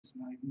It's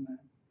not even that.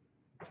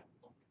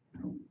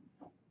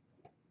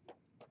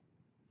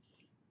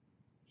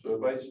 So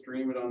if I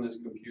stream it on this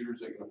computer,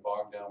 is it gonna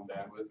bog down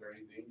bandwidth or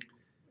anything?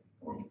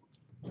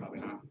 Probably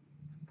not.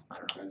 I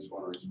don't know. I just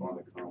wanna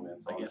respond to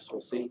comments. I on guess it.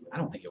 we'll see. I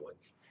don't think it would.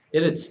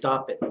 It'd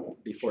stop it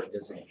before it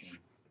does anything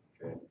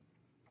Okay.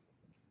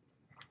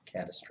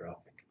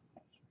 catastrophic.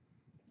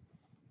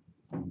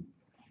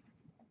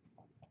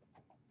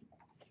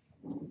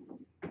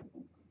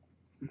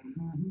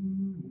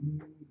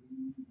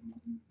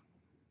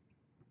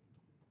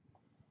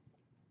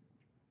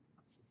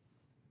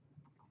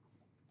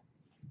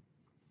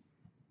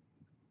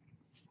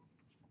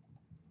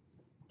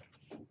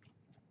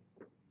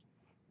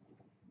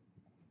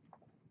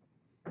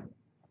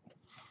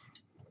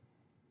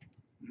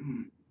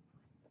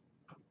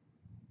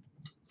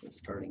 Is it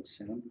starting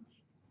soon?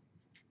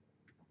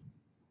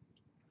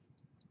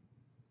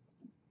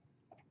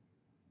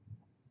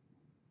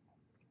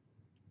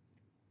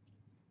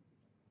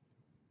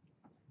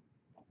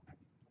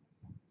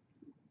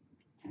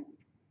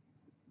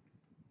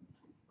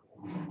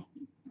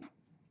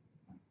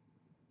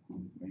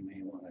 We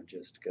may want to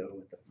just go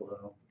with the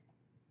flow.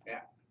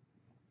 Yeah.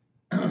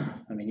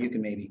 I mean, you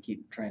can maybe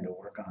keep trying to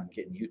work on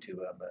getting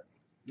YouTube up, but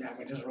Yeah,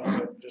 we just roll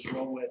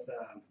with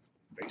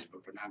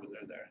Facebook for now because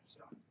they're there. So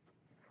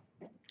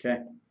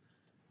okay.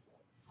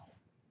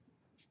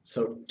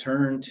 So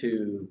turn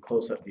to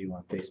close-up view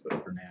on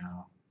Facebook for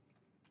now.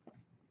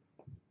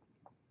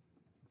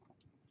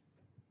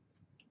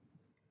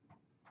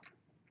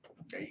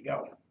 there you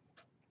go.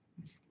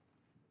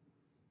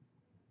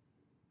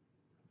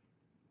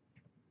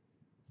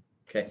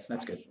 Okay,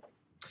 that's good.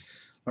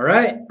 All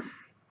right.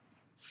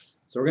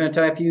 So we're going to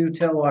tie a few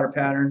tailwater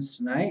patterns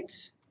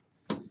tonight.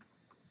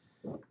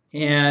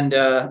 And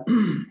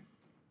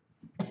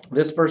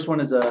this first one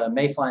is a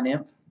mayfly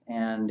nymph,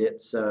 and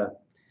it's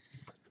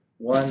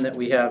one that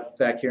we have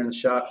back here in the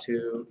shop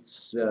too.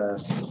 It's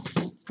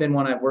been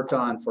one I've worked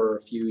on for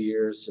a few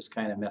years, just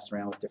kind of messing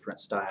around with different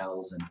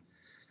styles.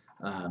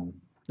 And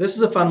this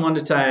is a fun one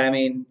to tie. I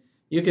mean,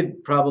 you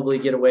could probably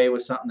get away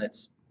with something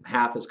that's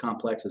half as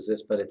complex as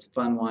this, but it's a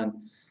fun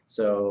one.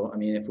 So, I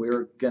mean, if we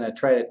were going to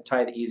try to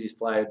tie the easiest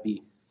fly, it would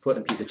be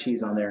putting a piece of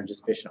cheese on there and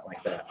just fishing it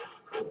like that.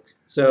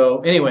 So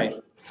anyway,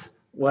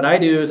 what I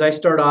do is I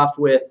start off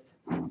with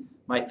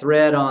my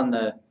thread on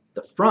the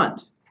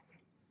front.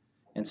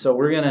 And so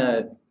we're going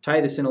to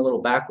tie this in a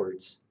little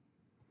backwards.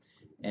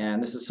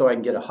 And this is so I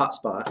can get a hot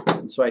spot.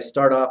 And so I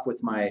start off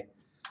with my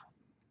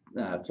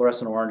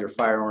fluorescent orange or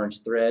fire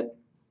orange thread.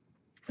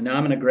 And now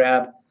I'm going to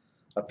grab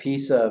a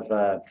piece of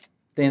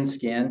thin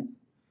skin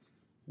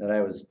that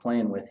I was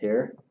playing with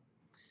here.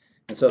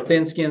 And so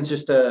thin skin's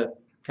just a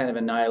kind of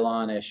a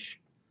nylon-ish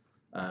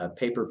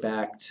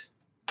paper-backed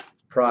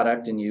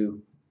product, and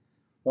you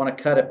want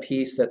to cut a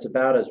piece that's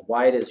about as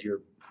wide as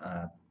your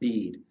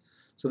bead.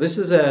 So this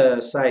is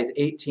a size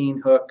 18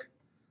 hook.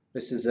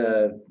 This is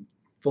a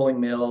fulling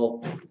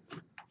mill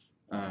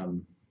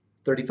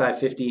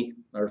 3550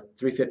 or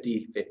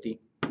 350/50.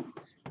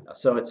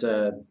 So it's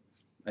I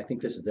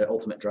think this is the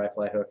ultimate dry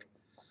fly hook,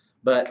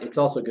 but it's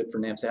also good for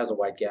nymphs. It has a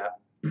wide gap.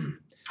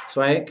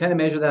 So I kind of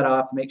measure that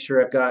off, make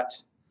sure I've got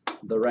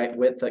the right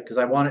width, because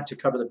I want it to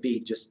cover the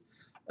bead just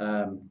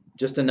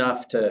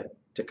enough to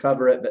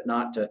cover it, but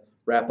not to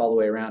wrap all the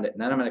way around it.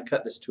 And then I'm going to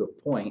cut this to a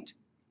point.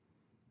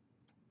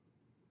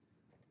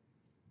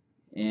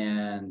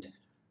 And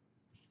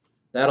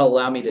that'll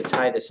allow me to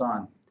tie this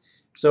on.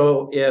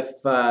 So if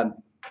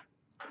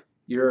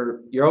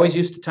you're always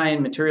used to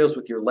tying materials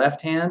with your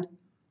left hand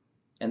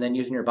and then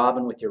using your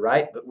bobbin with your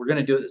right, but we're going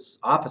to do this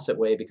opposite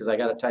way because I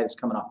got to tie this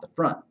coming off the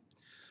front.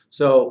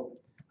 So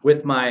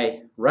with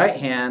my right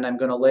hand, I'm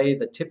going to lay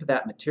the tip of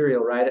that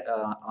material right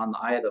on the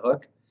eye of the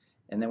hook,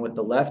 and then with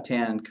the left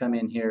hand come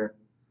in here,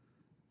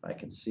 if I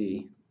can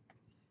see,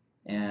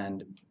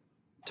 and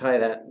tie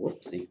that.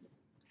 Whoopsie.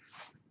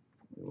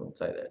 We will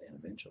tie that in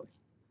eventually.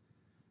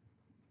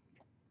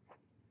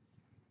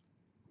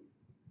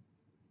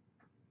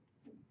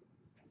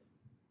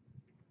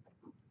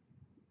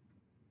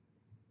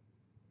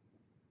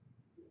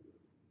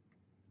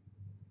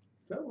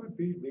 That would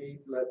be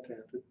me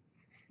left-handed.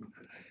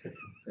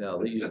 Well,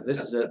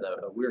 this is at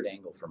a weird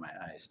angle for my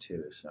eyes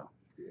too, so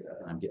Yeah.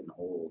 I'm getting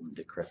old and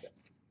decrepit.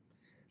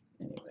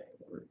 Anyway,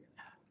 we're gonna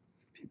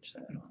pinch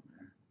that on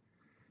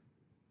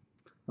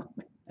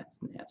there.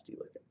 That's nasty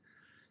looking.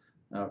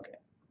 Okay.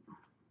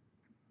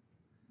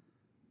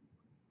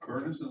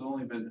 Curtis has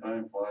only been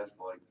tying flies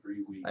for like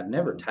 3 weeks. I've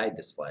never tied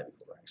this fly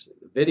before, actually.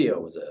 The video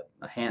was a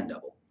hand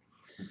double.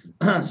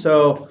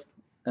 So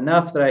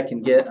enough that I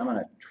can get, I'm going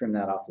to trim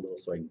that off a little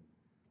so I can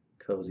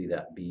cozy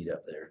that bead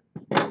up there.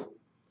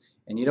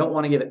 And you don't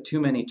want to give it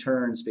too many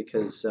turns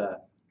because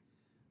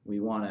we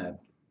want to,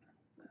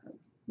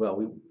 well,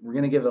 we're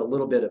going to give it a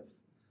little bit of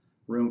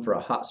room for a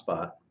hot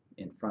spot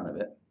in front of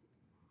it.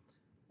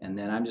 And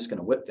then I'm just going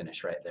to whip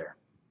finish right there.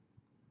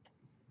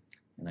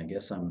 And I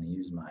guess I'm going to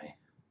use my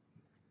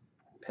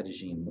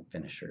Petitjean whip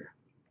finisher.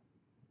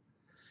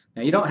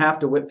 Now you don't have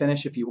to whip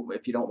finish if you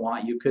don't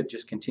want. You could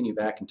just continue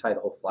back and tie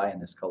the whole fly in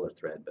this color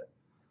thread, but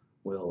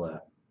we'll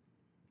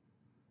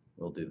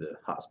do the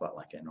hotspot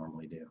like I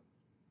normally do.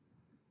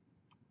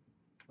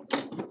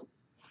 There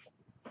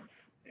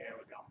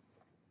we go.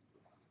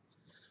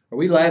 Are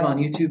we live on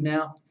YouTube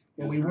now?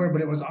 Well, we were,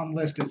 but it was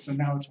unlisted, so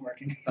now it's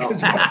working. Oh.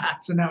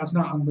 So now it's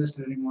not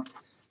unlisted anymore.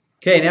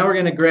 Okay, now we're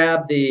going to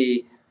grab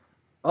the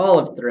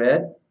olive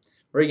thread,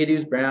 or you could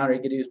use brown, or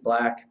you could use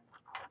black.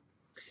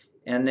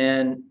 And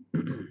then,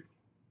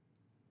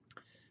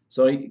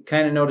 so you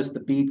kind of notice the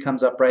bead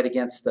comes up right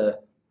against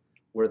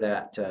where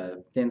that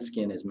thin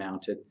skin is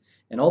mounted.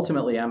 And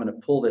ultimately, I'm going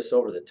to pull this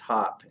over the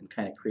top and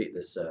kind of create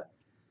this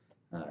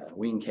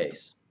wing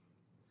case.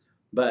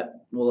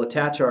 But we'll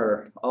attach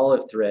our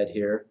olive thread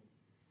here.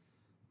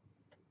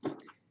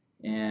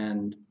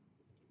 And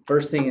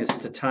first thing is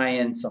to tie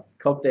in some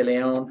Coque de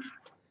Leon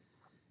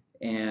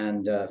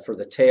and for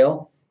the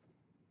tail.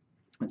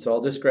 And so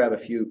I'll just grab a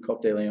few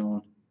Coque de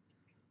Leon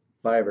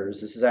fibers.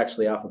 This is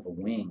actually off of a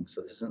wing,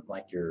 so this isn't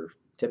like your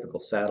typical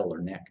saddle or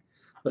neck,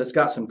 but it's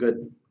got some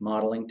good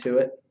modeling to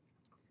it.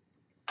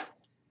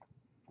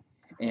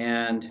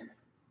 And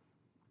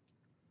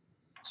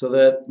so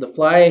the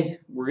fly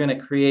we're going to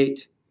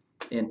create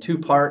in two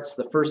parts.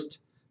 The first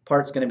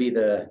part's going to be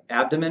the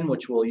abdomen,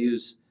 which we'll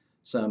use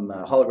some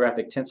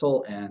holographic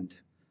tinsel and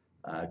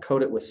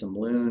coat it with some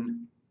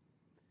Loon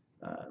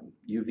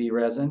UV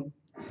resin.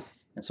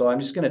 And so I'm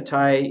just going to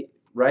tie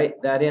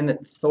that in the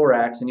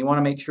thorax, and you want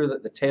to make sure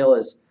that the tail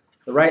is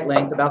the right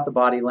length, about the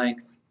body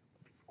length.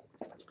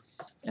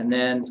 And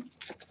then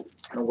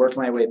I'm going to work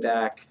my way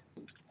back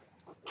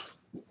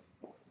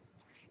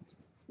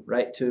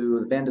right to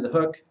the bend of the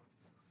hook.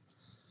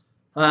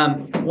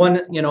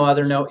 One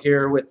other note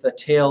here with the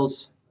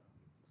tails,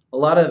 a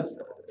lot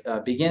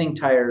of beginning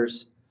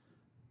tires,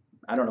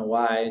 I don't know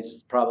why,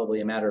 it's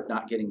probably a matter of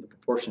not getting the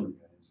proportion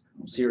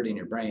seared in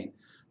your brain,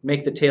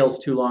 make the tails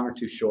too long or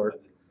too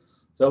short.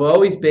 So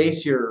always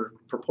base your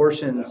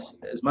proportions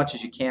as much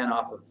as you can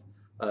off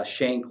of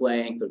shank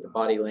length or the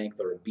body length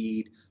or a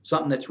bead,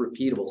 something that's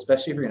repeatable,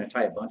 especially if you're going to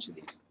tie a bunch of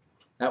these.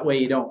 That way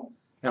you don't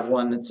have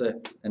one that's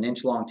an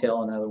inch long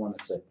tail and another one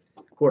that's a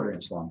 1/4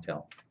 inch long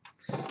tail.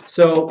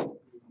 So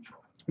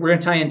we're going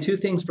to tie in two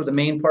things for the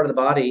main part of the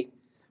body.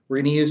 We're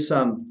going to use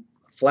some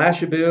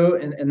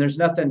Flashabou, and there's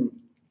nothing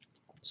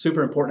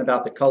super important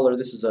about the color.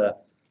 This is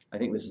I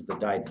think this is the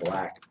dyed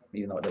black,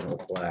 even though it doesn't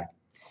look black.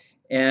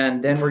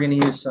 And then we're going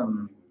to use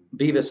some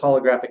Beavis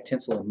holographic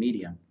tinsel in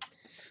medium.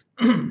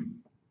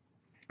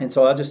 And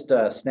so I'll just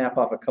snap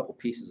off a couple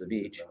pieces of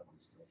each.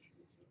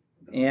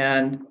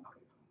 And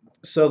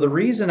so the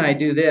reason I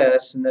do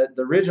this, and the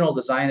original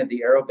design of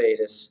the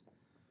Aerobatis,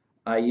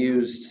 I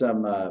used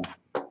some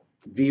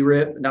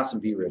V-rib, not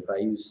some V-rib, I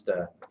used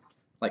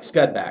like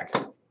scud back.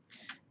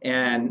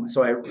 And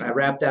so I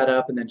wrapped that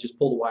up and then just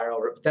pulled a wire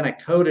over it. But then I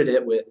coated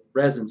it with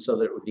resin so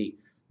that it would be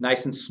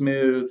nice and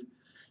smooth.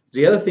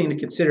 The other thing to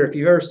consider, if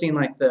you've ever seen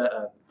like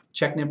the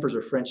Czech nymphers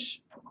or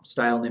French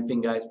style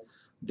nymphing guys,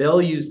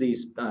 they'll use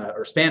these,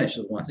 or Spanish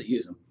are the ones that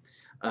use them.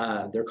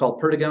 They're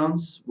called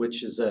perdigons,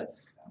 which is a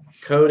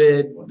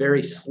coated,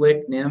 very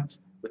slick nymph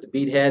with a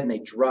bead head, and they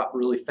drop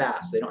really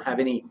fast. They don't have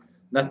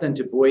nothing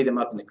to buoy them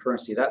up in the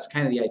currency. That's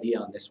kind of the idea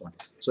on this one.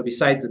 So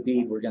besides the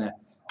bead, we're going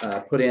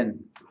to put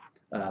in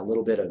a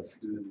little bit of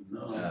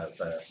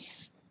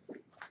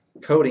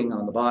coating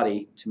on the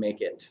body to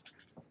make it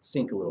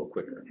sink a little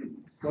quicker.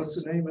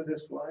 What's the name of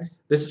this fly?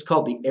 This is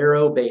called the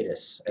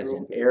Aerobatis, as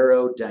in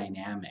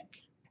aerodynamic.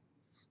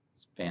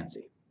 It's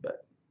fancy,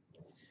 but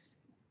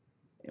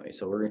anyway,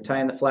 so we're going to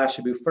tie in the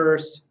Flashabou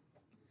first,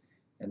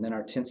 and then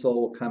our tinsel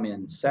will come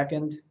in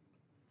second.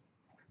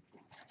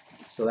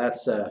 So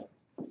that's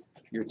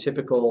your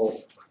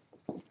typical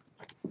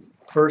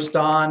first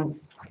on,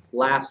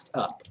 last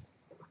up.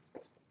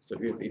 So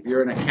if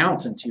you're an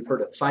accountant, you've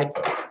heard of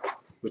FIFO,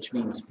 which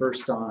means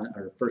first on,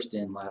 or first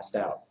in, last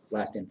out,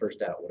 last in,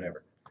 first out,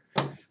 whatever.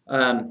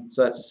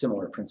 So that's a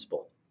similar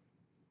principle.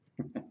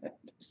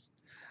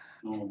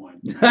 Oh my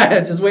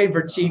God. Just waiting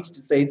for Cheech to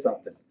say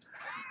something.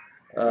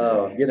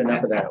 Oh, get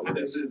enough of that.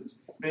 This is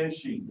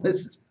fishing.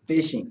 This is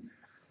fishing.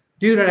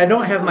 Dude, and I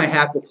don't have my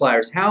hackle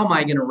pliers. How am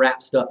I going to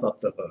wrap stuff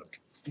up the hook?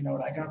 You know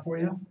what I got for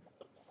you?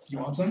 You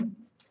want some?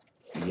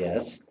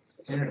 Yes.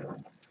 Here.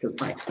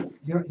 Because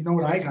You know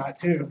what I got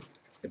too?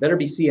 it better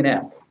be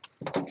CNF.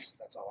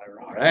 That's all I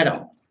rock. Right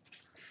on.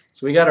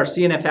 So we got our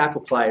CNF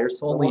hackle pliers.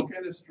 So Only what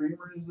kind of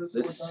streamer is this?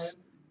 this,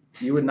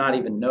 you would not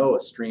even know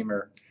a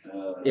streamer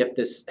if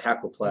this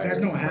hackle You plier. guys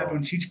know is what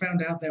happened? Cheech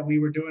found out that we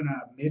were doing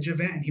a midge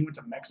event and he went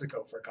to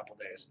Mexico for a couple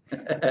days.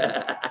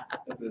 I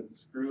said,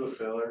 screw it,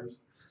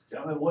 fellers.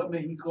 Tell me what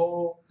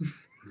Mexico.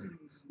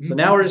 So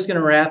now we're just going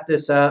to wrap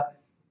this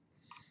up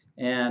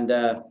and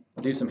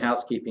do some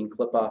housekeeping.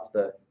 Clip off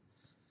the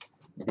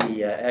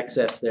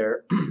excess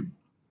there.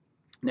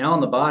 Now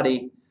on the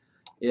body,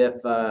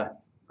 if I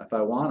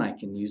want, I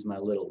can use my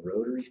little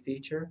rotary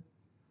feature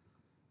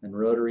and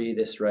rotary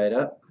this right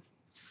up.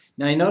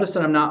 Now you notice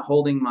that I'm not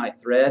holding my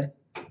thread.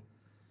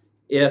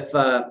 If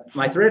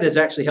my thread is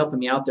actually helping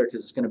me out there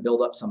because it's going to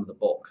build up some of the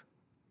bulk.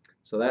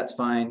 So that's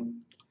fine.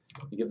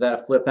 You give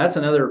that a flip. That's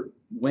another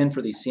win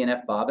for these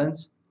CNF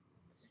bobbins.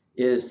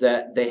 is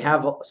that they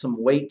have some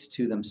weight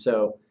to them.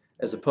 So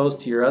as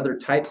opposed to your other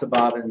types of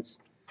bobbins,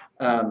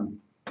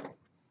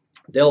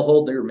 they'll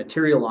hold their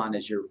material on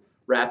as you're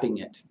wrapping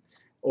it.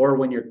 Or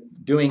when you're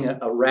doing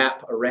a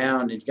wrap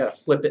around and you got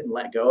to flip it and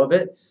let go of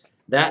it,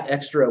 that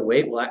extra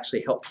weight will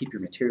actually help keep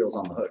your materials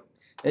on the hook.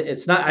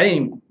 It's not, I didn't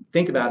even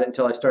think about it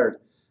until I started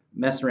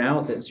messing around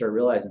with it and started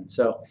realizing.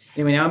 So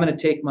anyway, now I'm going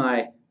to take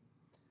my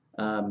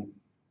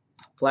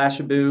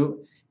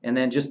Flashaboo and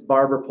then just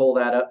barber pull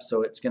that up,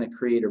 so it's going to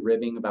create a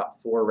ribbing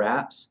about 4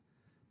 wraps.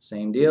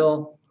 Same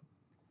deal.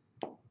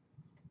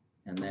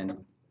 And then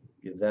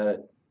give that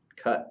a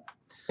cut.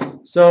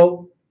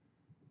 So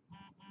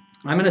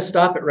I'm going to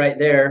stop it right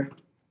there.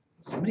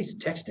 Somebody's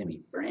texting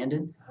me,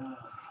 Brandon.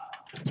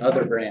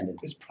 Other Brandon.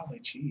 It's probably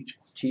Cheech.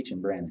 It's Cheech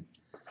and Brandon.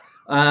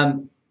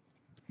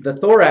 The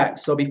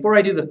thorax. So before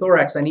I do the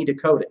thorax, I need to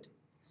coat it.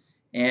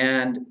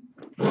 And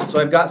so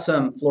I've got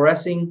some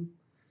fluorescing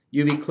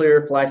UV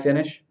clear fly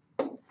finish.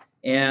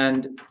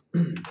 And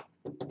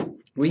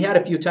we had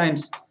a few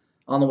times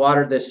on the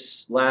water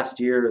this last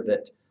year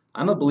that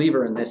I'm a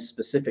believer in this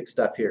specific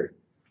stuff here.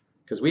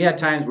 Because we had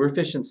times we're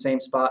fishing same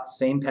spot,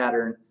 same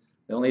pattern.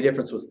 The only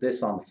difference was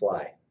this on the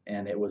fly.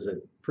 And it was a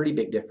pretty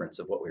big difference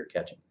of what we were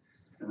catching.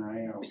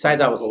 Besides,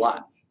 there was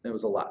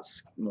a lot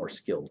more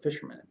skilled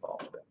fishermen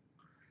involved.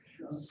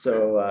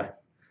 So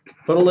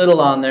put a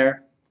little on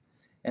there.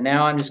 And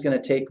now I'm just going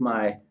to take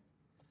my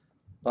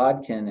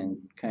bodkin and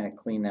kind of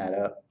clean that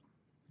up.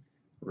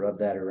 Rub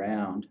that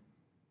around.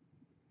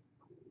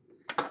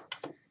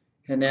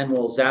 And then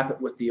we'll zap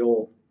it with the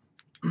old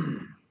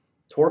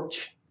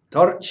torch.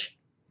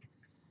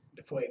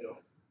 De fuego.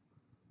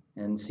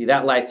 And see,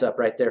 that lights up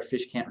right there.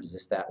 Fish can't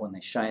resist that when they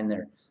shine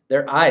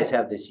their eyes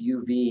have this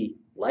UV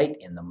light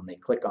in them when they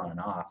click on and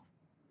off.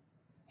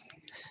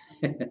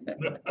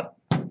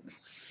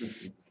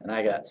 And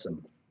I got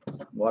some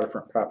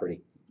waterfront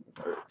property,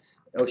 or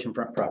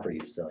oceanfront property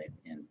to sell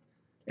in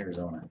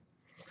Arizona.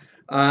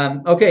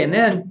 Okay, and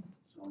then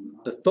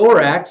the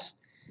thorax,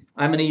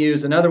 I'm going to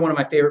use another one of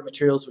my favorite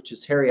materials, which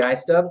is hairy eye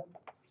stub.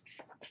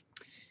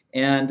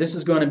 And this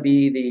is going to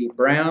be the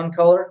brown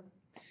color.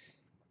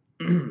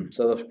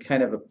 So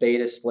kind of a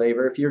Baetis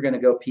flavor. If you're going to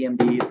go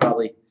PMD,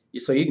 probably,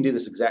 so you can do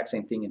this exact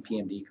same thing in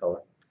PMD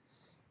color.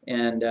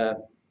 And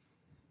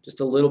just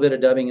a little bit of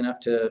dubbing, enough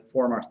to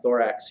form our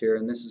thorax here.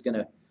 And this is going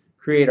to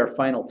create our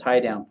final tie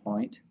down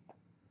point.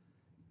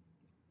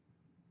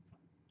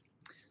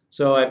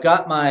 So I've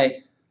got my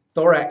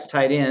thorax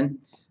tied in.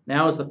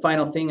 Now is the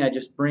final thing. I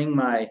just bring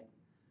my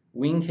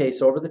wing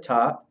case over the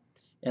top,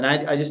 and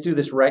I just do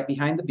this right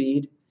behind the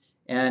bead.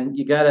 And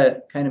you got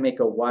to kind of make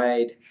a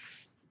wide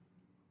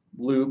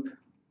loop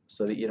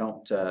so that you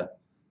don't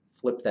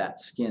flip that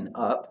skin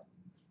up.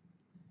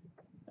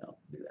 I'll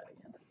do that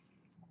again.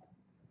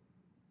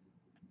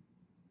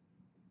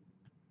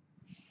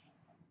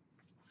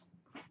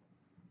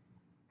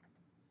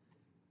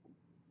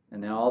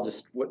 And now I'll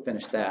just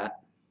finish that.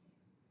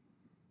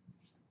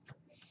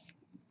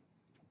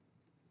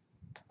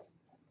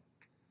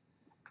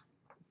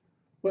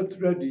 What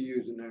thread do you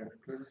use in there,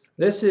 Kurt?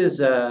 This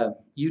is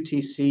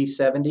UTC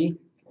 70.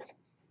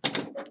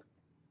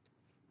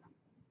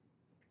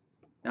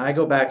 Now I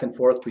go back and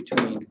forth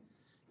between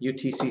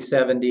UTC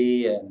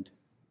 70 and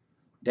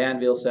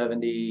Danville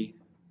 70,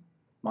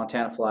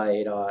 Montana Fly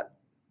 8/0,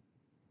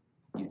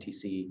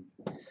 UTC.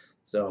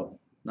 So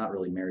not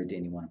really married to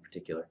anyone in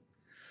particular.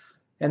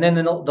 And then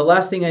the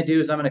last thing I do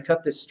is I'm going to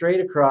cut this straight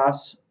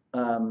across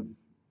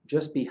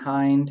just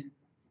behind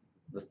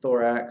the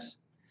thorax.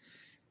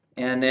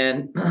 And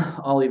then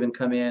I'll even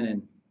come in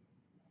and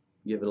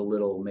give it a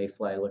little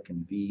mayfly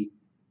looking V,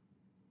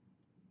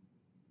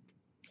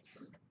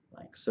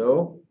 like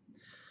so.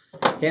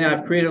 Okay, now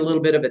I've created a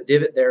little bit of a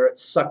divot there.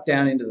 It's sucked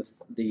down into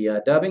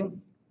the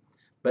dubbing,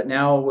 but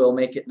now we'll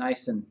make it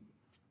nice and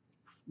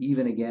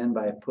even again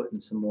by putting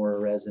some more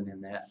resin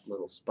in that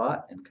little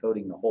spot and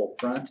coating the whole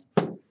front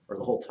or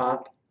the whole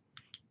top.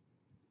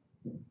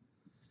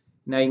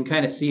 Now you can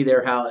kind of see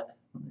there how it,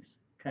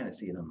 kind of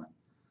see it on the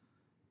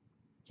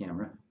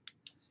camera.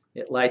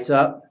 It lights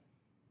up,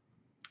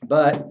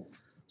 but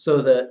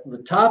so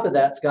the top of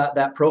that's got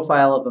that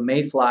profile of a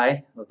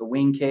mayfly of the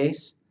wing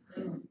case,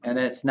 and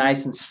then it's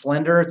nice and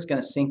slender. It's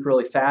going to sink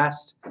really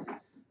fast.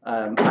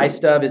 Eye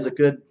stub is a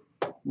good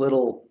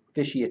little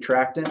fishy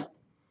attractant,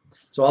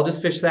 so I'll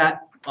just fish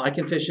that. I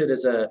can fish it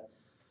as a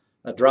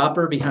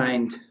dropper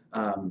behind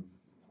a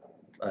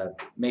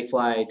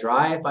mayfly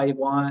dry if I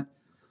want.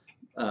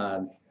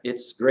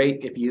 It's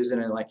great if you're using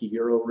it in like a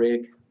Euro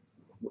rig.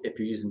 If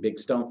you're using big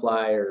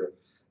stonefly or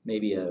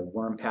maybe a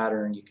worm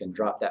pattern, you can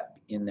drop that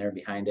in there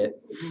behind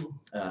it.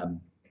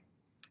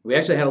 We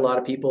actually had a lot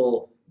of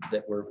people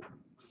that were,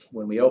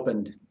 when we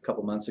opened a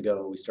couple months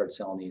ago, we started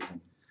selling these.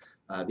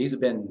 And these have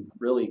been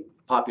really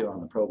popular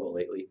on the Provo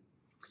lately,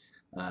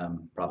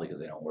 probably because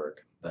they don't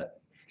work. But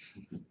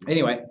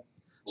anyway,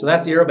 so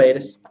that's the Aero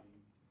Baetis.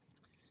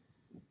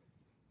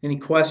 Any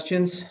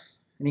questions?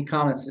 Any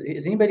comments?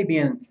 Is anybody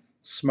being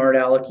smart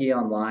alecky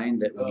online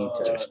that we need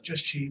to,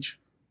 Just Cheech.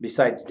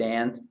 besides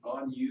Dan?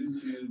 On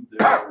YouTube,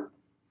 there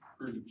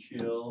pretty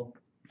chill.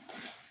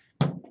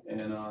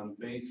 And on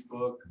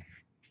Facebook,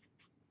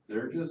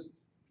 they're just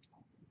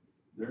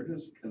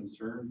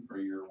concerned for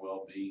your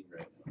well-being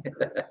right now,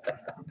 Curtis.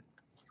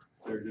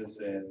 They're just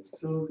saying,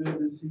 so good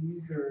to see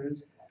you,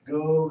 Curtis.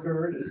 Go,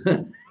 Curtis.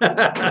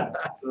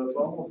 So it's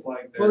almost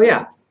like Well,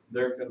 yeah.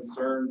 they're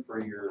concerned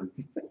for your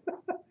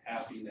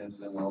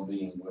happiness and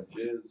well-being, which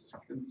is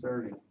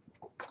concerning.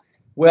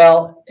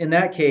 Well, in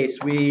that case,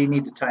 we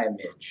need to tie a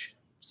midge.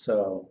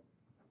 So,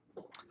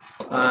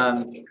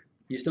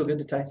 you still good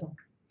to tie some?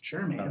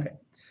 Sure, man. Okay.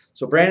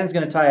 So Brandon's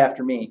going to tie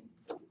after me.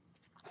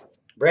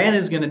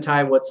 Brandon's going to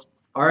tie what's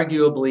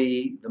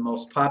arguably the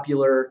most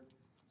popular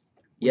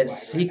yet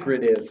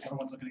secretive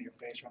Everyone's looking at your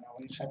face right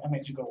now. I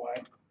made you go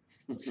wide.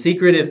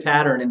 secretive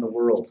pattern in the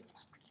world.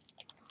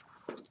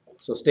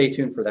 So stay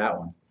tuned for that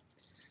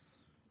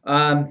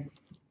one.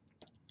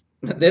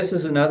 This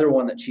is another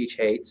one that Cheech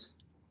hates.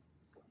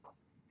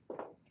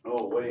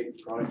 Oh,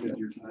 wait, probably because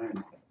you're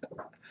time.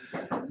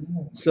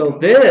 So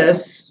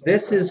this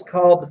is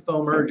called the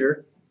faux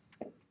merger,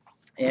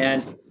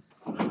 and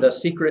the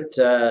secret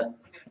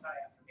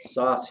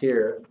sauce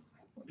here.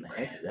 What the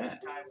heck is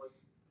that?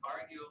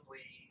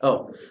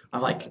 Oh,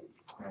 I'm like,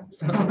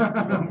 we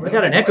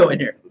got an echo in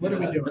here. What are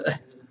we doing?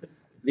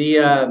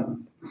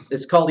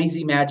 It's called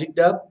Easy Magic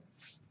Dub,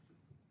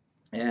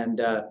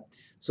 and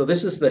so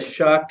this is the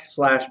shuck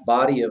 /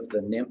 body of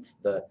the nymph,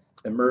 the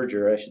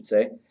emerger, I should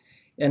say,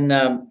 and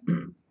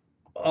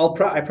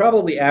I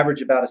probably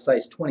average about a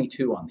size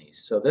 22 on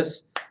these. So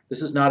this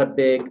is not a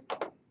big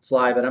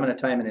fly, but I'm going to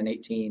tie him in an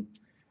 18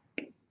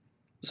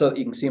 so that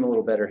you can see him a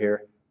little better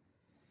here.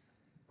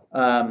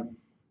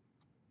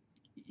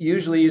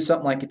 Usually use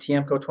something like a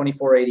Tiemco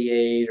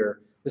 2488,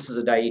 or this is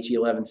a Daiichi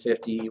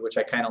 1150, which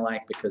I kind of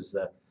like because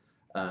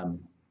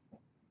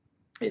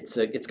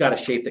it's got a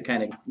shape that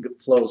kind of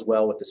flows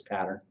well with this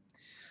pattern.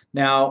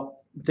 Now,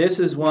 this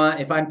is one,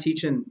 if I'm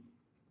teaching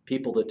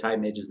people to tie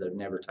midges that have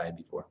never tied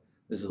before,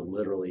 this is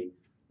literally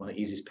one of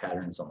the easiest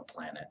patterns on the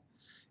planet.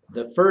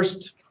 The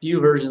first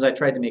few versions I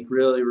tried to make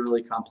really,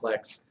 really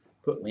complex,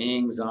 put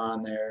wings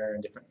on there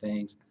and different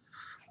things.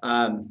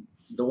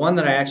 The one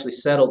that I actually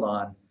settled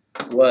on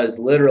was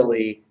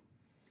literally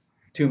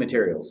two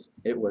materials.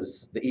 It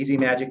was the Easy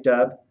Magic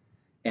Dub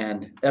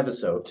and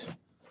Evisote,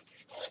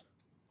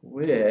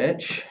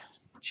 which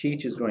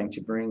Cheech is going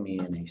to bring me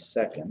in a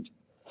second.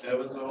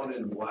 Episode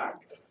in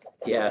black,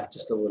 Yeah,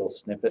 just a little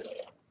snippet.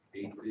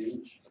 1/8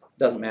 inch.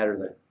 Doesn't matter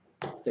the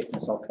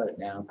thickness, I'll cut it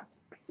down.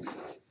 You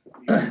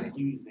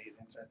use 8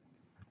 inch, right?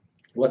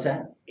 What's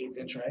that? 8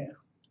 inch, right?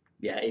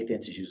 Yeah, 1/8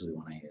 inch is usually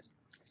one I use.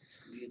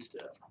 Good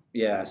stuff.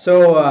 Yeah,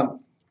 so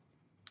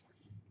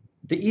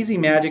the Easy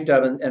Magic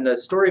Dub, and the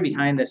story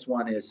behind this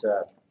one is,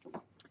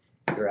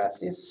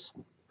 gracias,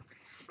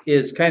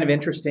 is kind of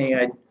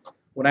interesting.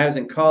 When I was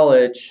in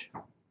college,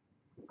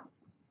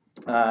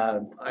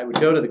 I would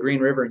go to the Green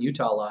River in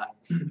Utah a lot,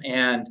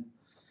 and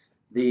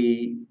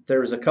there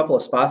was a couple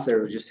of spots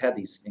there who just had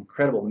these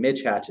incredible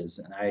midge hatches,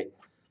 and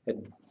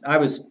I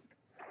was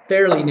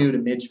fairly new to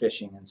midge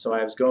fishing, and so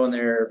I was going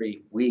there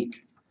every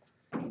week,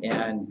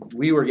 and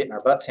we were getting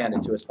our butts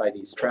handed to us by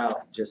these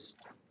trout.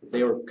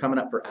 They were coming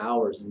up for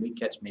hours, and we'd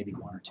catch maybe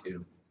one or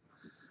two.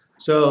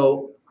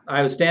 So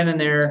I was standing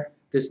there.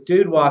 This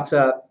dude walks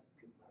up,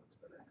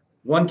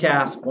 one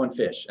cast, one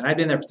fish, and I'd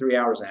been there for 3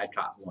 hours, and I'd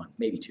caught one,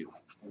 maybe two.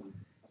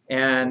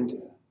 And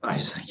I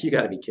was like, you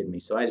got to be kidding me.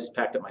 So I just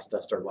packed up my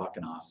stuff, started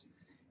walking off.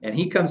 And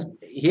he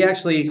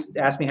actually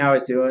asked me how I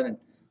was doing, and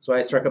so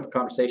I struck up a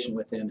conversation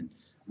with him and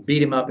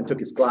beat him up and took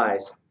his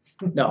flies.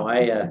 No,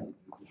 I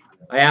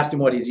asked him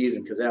what he's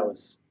using because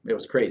it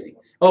was crazy.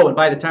 Oh, and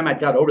by the time I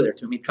got over there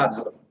to him, he'd caught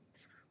another one.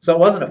 So it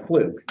wasn't a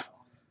fluke.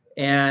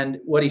 And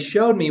what he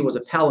showed me was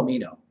a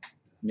palomino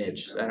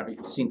midge. I don't know if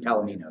you've seen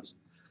palominos.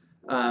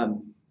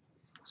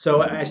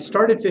 So I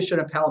started fishing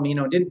a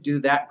palomino and didn't do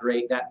that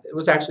great. It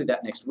was actually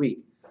that next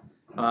week.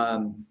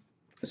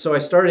 So I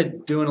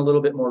started doing a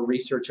little bit more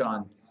research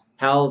on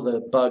how the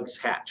bugs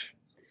hatch.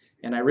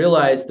 And I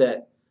realized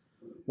that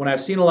when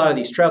I've seen a lot of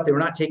these trout, they were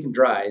not taking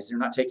dries. They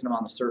were not taking them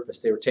on the surface.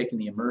 They were taking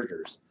the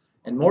emergers.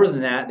 And more than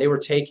that, they were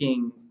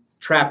taking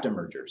trapped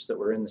emergers that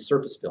were in the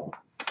surface film,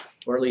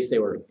 or at least they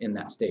were in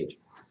that stage.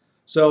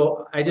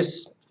 So I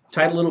just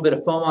tied a little bit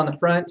of foam on the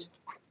front,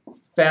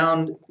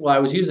 I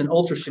was using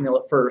ultra chenille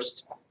at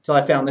first until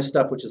I found this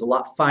stuff, which is a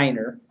lot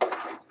finer.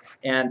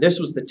 And this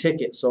was the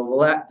ticket. So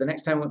the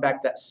next time I went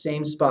back to that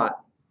same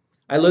spot,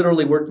 I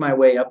literally worked my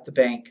way up the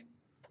bank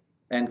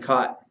and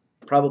caught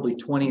probably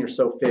 20 or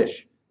so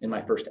fish in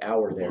my first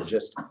hour there,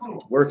 just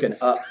working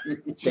up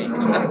things.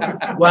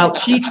 While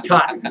Cheech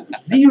caught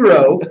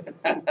 0,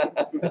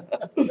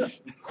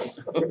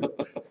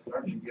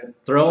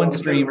 throwing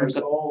streamers.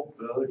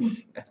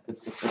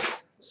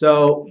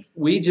 So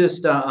we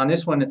just, on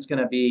this one, it's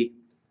going to be,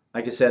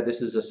 like I said,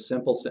 this is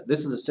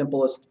the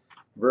simplest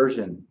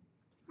version.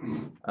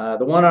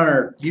 The one on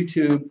our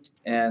YouTube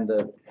and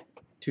the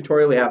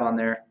tutorial we have on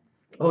there.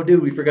 Oh,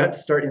 dude, we forgot to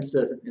start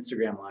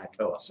Instagram Live.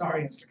 Oh,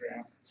 Sorry, Instagram.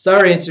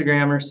 sorry,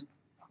 Instagrammers.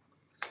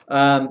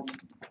 I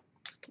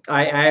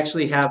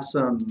actually have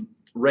some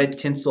red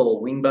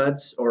tinsel wing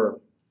buds,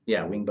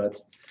 wing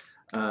buds.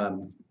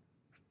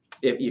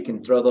 If you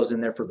can throw those in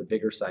there for the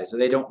bigger size, but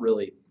they don't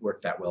really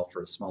work that well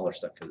for the smaller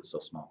stuff because it's so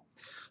small.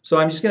 So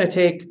I'm just going to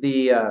take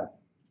the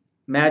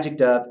magic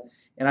dove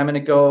and I'm going to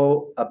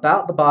go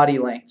about the body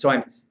length. So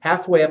I'm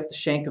halfway up the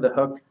shank of the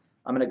hook.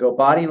 I'm going to go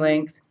body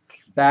length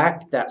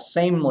back that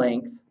same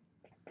length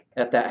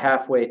at that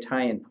halfway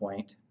tie-in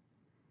point.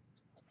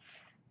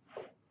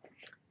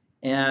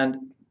 And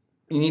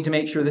you need to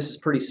make sure this is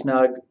pretty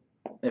snug.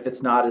 If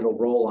it's not, it'll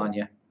roll on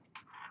you.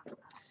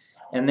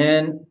 And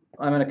then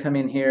I'm going to come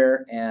in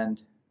here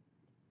and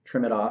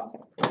trim it off.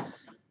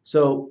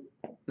 So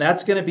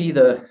that's going to be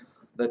the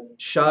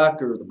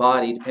shuck or the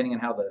body, depending on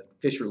how the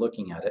fish are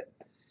looking at it.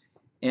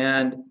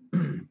 And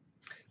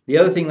the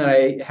other thing that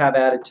I have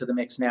added to the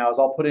mix now is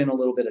I'll put in a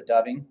little bit of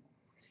dubbing.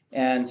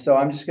 And so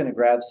I'm just going to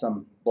grab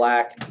some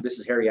black. This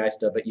is hairy ice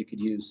dub, but you could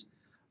use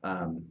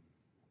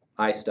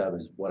ice dub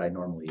is what I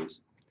normally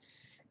use.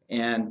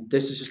 And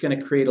this is just going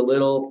to create a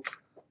little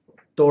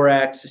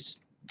thorax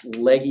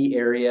leggy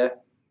area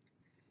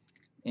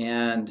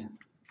and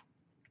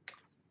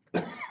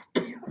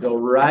go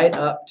right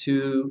up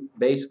to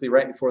basically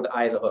right before the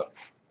eye of the hook.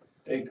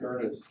 Hey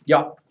Curtis.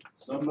 Yeah.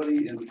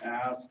 Somebody is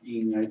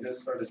asking, I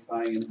just started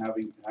tying and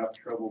have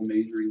trouble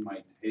measuring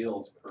my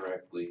tails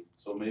correctly.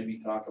 So maybe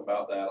talk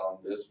about that on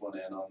this one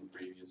and on the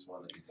previous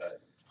one that you tied.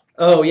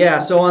 Oh yeah,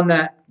 so on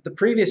the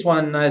previous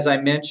one, as I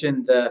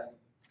mentioned, the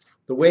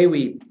way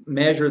we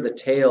measure the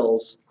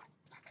tails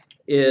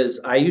is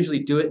I usually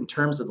do it in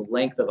terms of the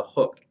length of a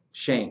hook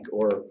shank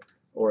or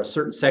a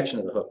certain section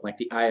of the hook, like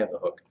the eye of the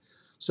hook.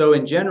 So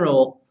in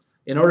general,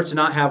 in order to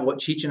not have what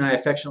Cheech and I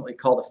affectionately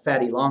call the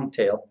fatty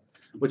longtail,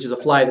 which is a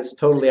fly that's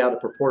totally out of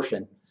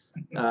proportion,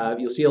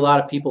 you'll see a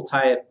lot of people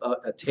tie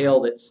a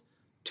tail that's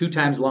 2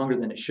 times longer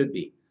than it should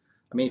be.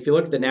 I mean, if you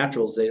look at the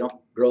naturals, they don't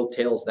grow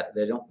tails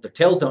their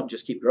tails don't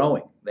just keep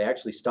growing; they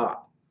actually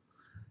stop.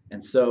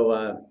 And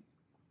so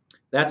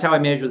that's how I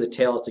measure the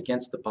tail. It's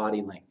against the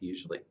body length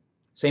usually.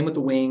 Same with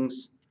the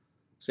wings,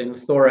 same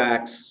with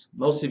thorax.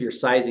 Most of your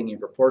sizing in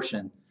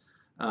proportion,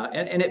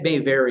 and it may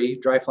vary.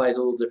 Dry fly is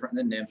a little different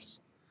than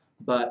nymphs,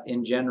 but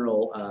in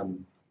general,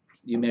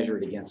 you measure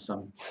it against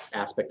some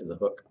aspect of the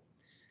hook.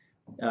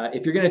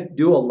 If you're going to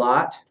do a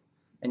lot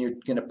and you're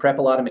going to prep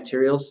a lot of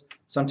materials,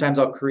 sometimes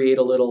I'll create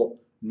a little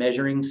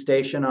measuring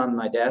station on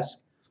my desk,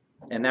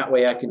 and that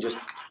way I can just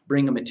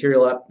bring a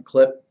material up,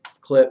 clip,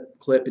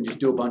 and just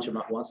do a bunch of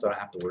them at once so I don't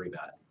have to worry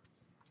about it.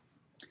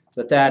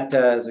 But that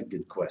is a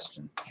good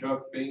question.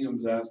 Chuck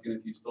Bingham's asking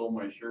if you stole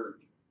my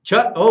shirt.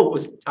 Chuck,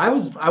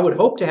 I would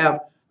hope to have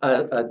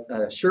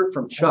a shirt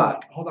from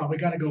Chuck. Hold on, we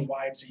got to go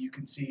wide so you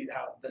can see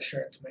how the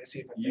shirt, to see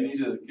if it You fits.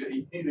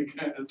 need to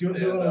kind of Do a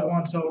little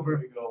once over.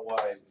 We go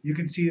wide. You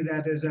can see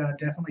that is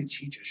definitely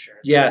Cheech's shirt.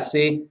 Yeah,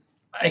 see,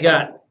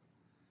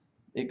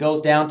 it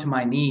goes down to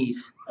my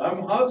knees.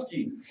 I'm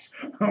husky.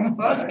 I'm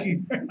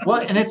husky.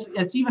 Well, and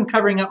it's even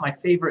covering up my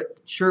favorite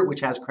shirt,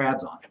 which has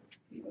crabs on it.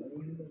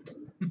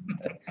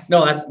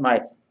 No, that's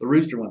the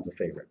rooster one's the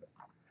favorite.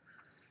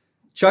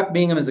 Chuck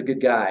Bingham is a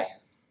good guy.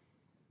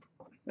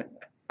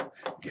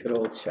 Good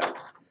old Chuck.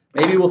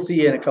 Maybe we'll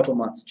see you in a couple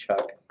months,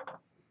 Chuck.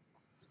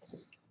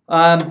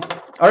 All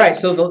right,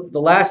 so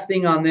the last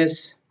thing on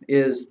this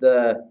is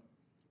the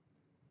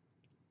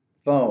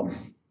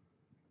foam.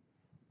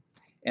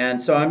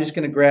 And so I'm just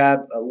going to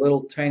grab a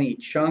little tiny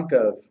chunk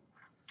of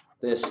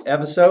this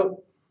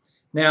Evisote.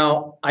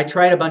 Now, I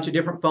tried a bunch of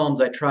different foams.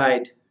 I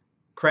tried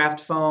craft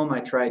foam. I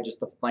tried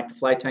just like the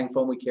fly tying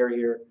foam we carry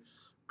here,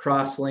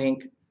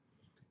 Crosslink.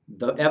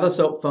 The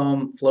Evisote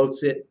foam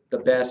floats it the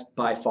best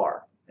by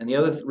far. And the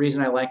other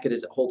reason I like it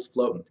is it holds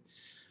floatant.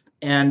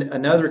 And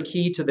another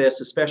key to this,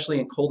 especially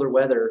in colder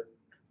weather,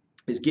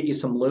 is get you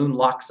some Loon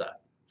Loxa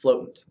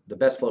floatant, the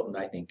best floatant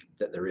I think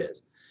that there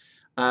is.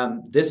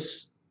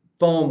 This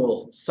foam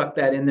will suck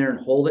that in there and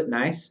hold it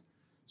nice.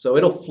 So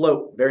it'll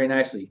float very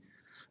nicely.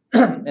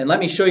 And let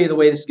me show you the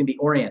way this can be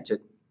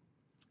oriented.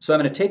 So I'm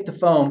going to take the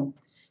foam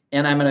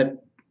and I'm going to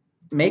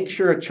make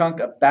sure a chunk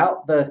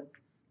about the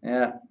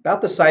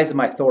size of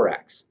my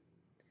thorax.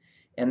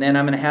 And then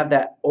I'm going to have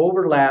that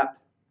overlap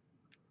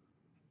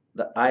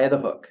the eye of the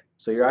hook.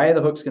 So your eye of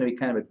the hook is going to be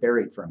kind of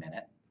buried for a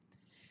minute.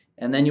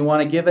 And then you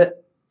want to give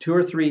it 2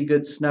 or 3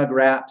 good snug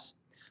wraps,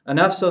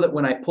 enough so that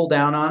when I pull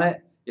down on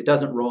it, it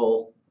doesn't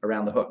roll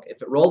around the hook.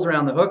 If it rolls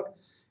around the hook,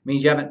 it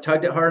means you haven't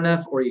tugged it hard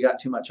enough or you got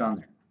too much on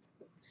there.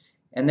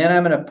 And then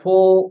I'm going to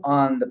pull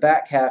on the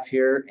back half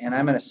here and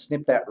I'm going to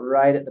snip that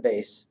right at the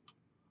base.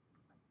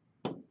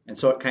 And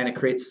so it kind of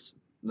creates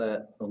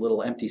the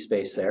little empty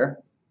space there.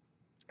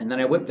 And then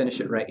I whip finish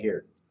it right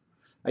here.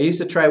 I used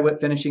to try whip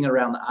finishing it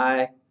around the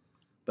eye,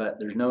 but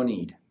there's no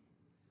need.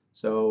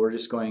 So we're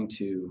just going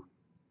to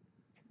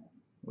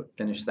whip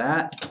finish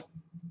that.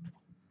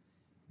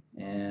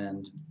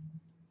 And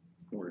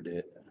we're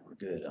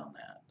good on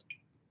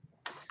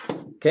that.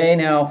 Okay,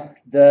 now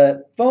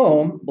the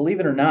foam, believe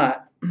it or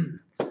not,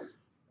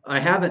 I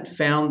haven't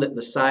found that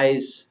the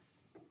size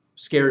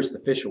scares the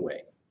fish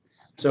away.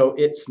 So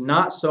it's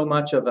not so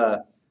much of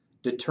a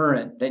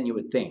deterrent than you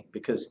would think,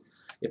 because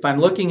If I'm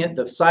looking at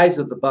the size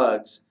of the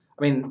bugs,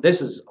 I mean,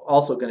 this is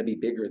also going to be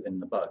bigger than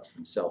the bugs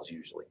themselves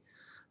usually.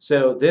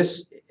 So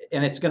this,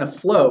 and it's going to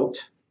float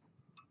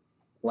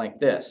like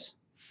this.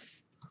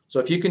 So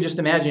if you can just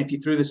imagine if you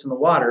threw this in the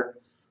water,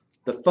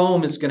 the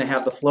foam is going to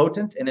have the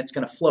floatant and it's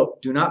going to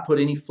float. Do not put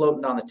any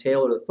floatant on the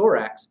tail or the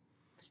thorax,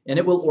 and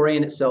it will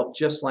orient itself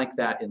just like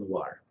that in the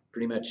water,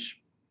 pretty much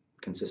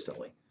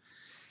consistently.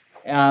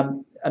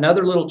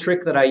 Another little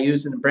trick that I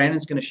use, and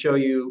Brandon's going to show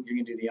you, you're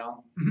going to do the yaw?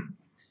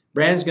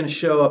 Brandon's going to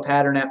show a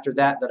pattern after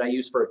that I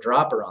use for a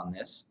dropper on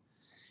this.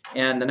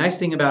 And the nice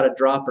thing about a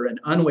dropper, an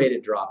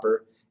unweighted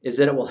dropper, is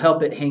that it will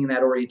help it hang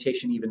that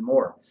orientation even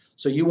more.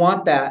 So you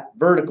want that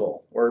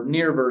vertical or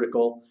near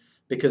vertical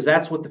because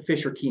that's what the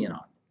fish are keying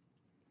on.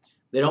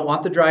 They don't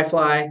want the dry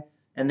fly,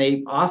 and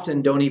they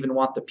often don't even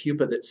want the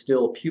pupa that's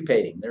still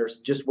pupating. They're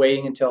just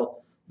waiting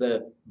until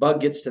the bug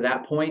gets to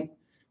that point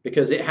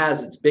because it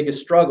has its biggest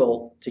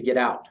struggle to get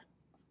out.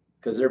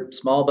 Because they're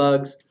small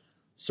bugs,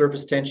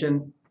 surface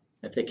tension.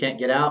 If they can't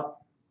get out,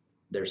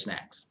 they're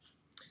snacks.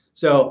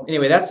 So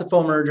anyway, that's the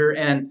foam merger.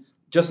 And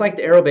just like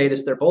the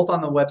Aerobatus, they're both on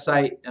the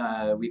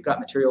website. We've got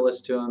material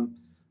lists to them.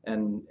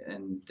 And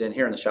then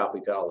here in the shop,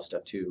 we've got all the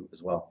stuff too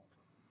as well.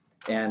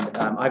 And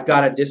I've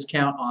got a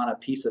discount on a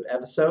piece of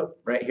Evisote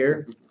right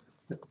here.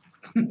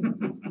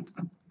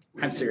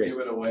 I'm serious.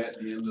 Give it away at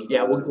the end of the.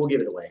 Yeah, we'll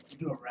give it away.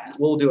 Do a wrap.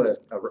 We'll do a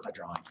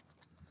drawing.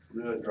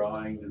 Do a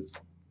drawing to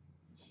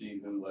see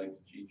who likes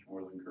Cheech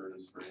more than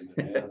Curtis for his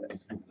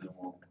hands, and then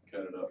we'll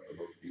cut it up for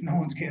those people. No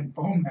one's getting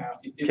foam now.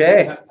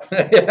 Okay.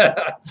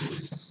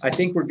 I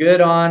think we're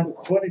good on.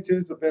 22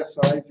 is the best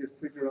size you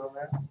figure on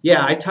that?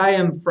 Yeah, I tie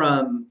them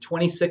from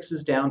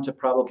 26s down to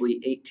probably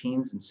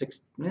 18s and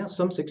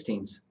some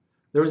 16s.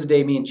 There was a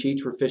day me and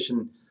Cheech were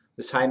fishing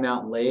this high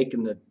mountain lake,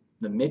 and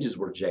the midges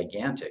were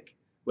gigantic.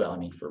 Well, I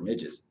mean, for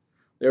midges.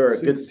 They were a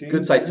 16,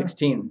 good size yeah.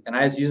 16, and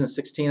I was using a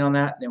 16 on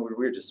that, and we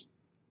were just.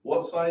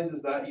 What size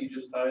is that you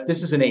just tied?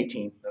 This is an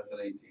 18. That's an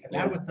 18. And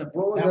that with the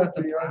What was that with that,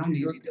 the the RG brownies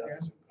he hook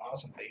does, again?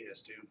 awesome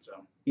betas too. So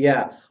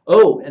Yeah.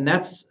 Oh, and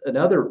that's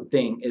another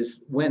thing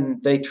is when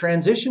they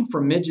transition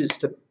from midges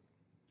to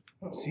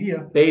see ya.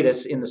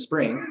 betas in the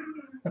spring,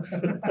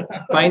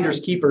 finders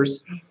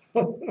keepers.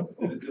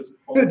 It just,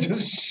 It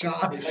just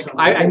shot.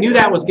 I knew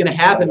that was going to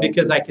happen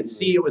because I could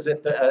see it was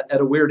at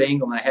a weird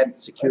angle and I hadn't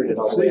secured it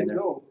all the way in there.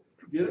 Go.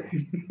 Get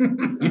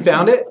it? You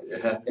found it?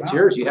 Yeah. It's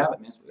yours. You have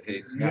it, man.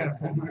 Hey, Yeah.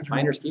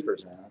 Finders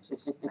keepers, man. That's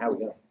just how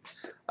we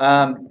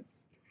go.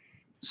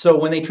 So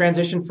when they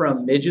transition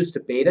from midges to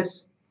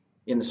betas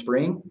in the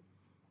spring,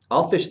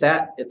 I'll fish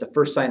that at the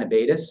first sign of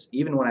betas.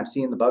 Even when I'm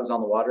seeing the bugs on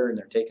the water and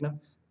they're taking them,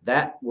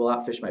 that will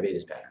outfish my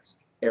betas patterns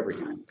every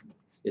time.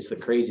 It's the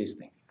craziest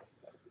thing.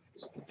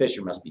 The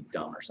fisher must be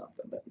dumb or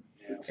something. But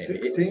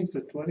anyway, 16s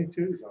to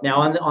 22s. now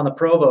on the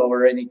Provo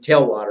or any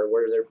tailwater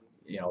where there,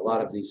 a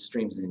lot of these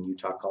streams in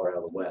Utah,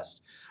 Colorado, the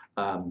West,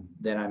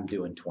 then I'm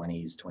doing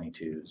 20s,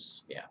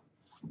 22s. Yeah,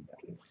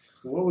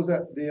 What was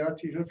that, the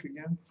Archie hook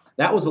again?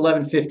 that was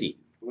 1150.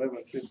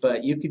 1150.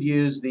 But you could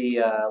use the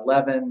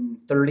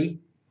 1130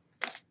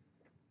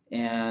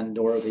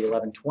 or the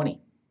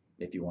 1120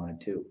 if you wanted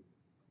to.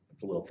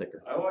 It's a little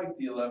thicker. I like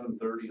the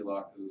 1130 a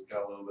lot because it's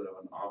got a little bit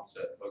of an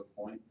offset hook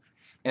point.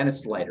 And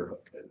it's lighter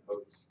hook. It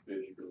hooks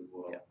fish really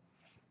well.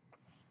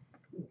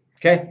 Yeah.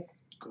 Okay.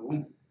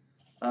 Cool.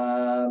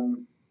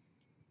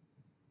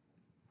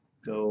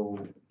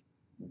 Go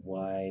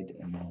wide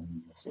and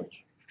then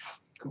switch.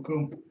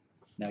 Cool.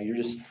 Now you're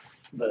just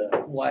the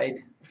wide.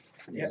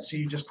 Yeah, so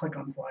you just click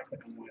on fly,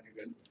 click on wide,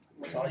 you're good.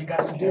 That's all you got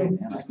to do.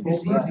 Man, I can-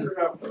 It's easy.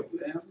 Have two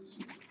ends,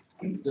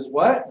 Does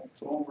what?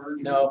 foam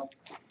merger. No.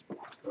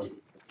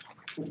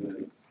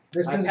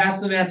 This I is, pass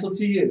the mantle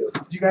to you.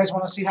 do you guys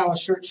want to see how a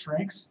shirt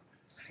shrinks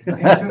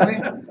instantly?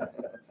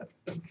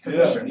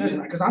 Yeah,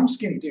 Because I'm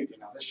skinny dude,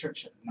 this shirt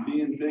should not.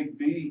 being Big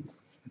B.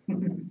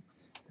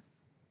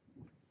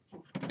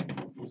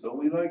 So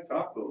we like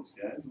tacos,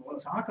 guys. Well,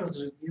 tacos,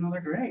 are,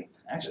 they're great.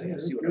 Actually, Yeah,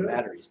 let's see what good. the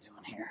battery's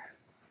doing here.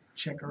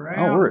 Check Oh,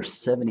 around. we're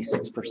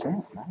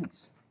 76%.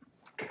 Nice.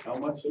 How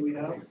much do we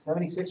have?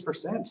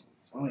 76%.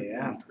 Oh,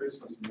 yeah.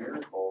 Christmas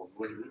miracles.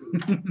 What do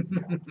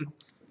you do?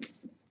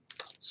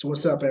 So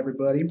what's up,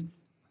 everybody?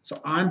 So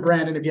I'm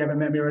Brandon. If you haven't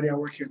met me already, I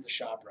work here at the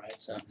shop, right?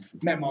 So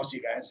met most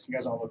of you guys. You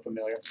guys all look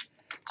familiar.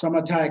 So I'm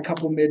gonna tie a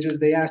couple midges.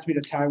 They asked me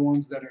to tie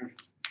ones that are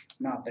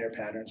not their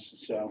patterns,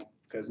 so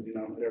because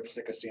they're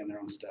sick of seeing their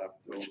own stuff.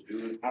 Which Don't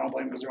do it. I don't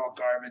blame because they're all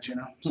garbage,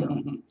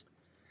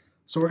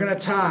 So we're gonna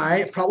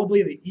tie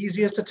probably the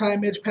easiest to tie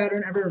midge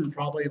pattern ever, and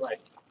probably like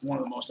one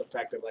of the most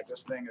effective. Like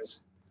this thing is,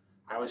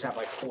 I always have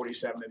like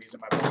 47 of these in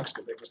my box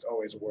because they just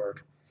always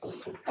work.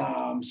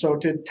 So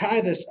to tie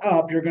this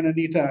up, you're gonna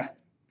need to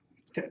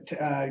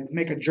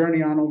make a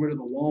journey on over to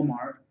the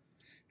Walmart,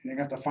 and you're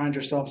gonna have to find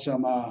yourself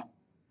some.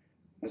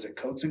 Was it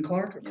Coates and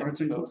Clark or Coates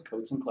and Clark?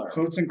 Coates and Clark.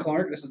 Coates and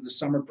Clark. This is the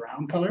summer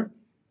brown color.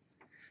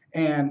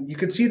 And you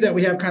can see that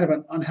we have kind of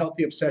an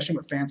unhealthy obsession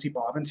with fancy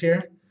bobbins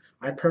here.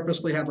 I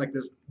purposely have like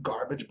this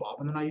garbage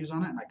bobbin that I use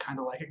on it, and I kind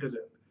of like it because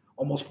it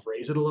almost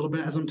frays it a little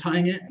bit as I'm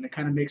tying it, and it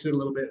kind of makes it a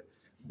little bit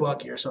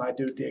buggier, so I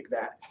do dig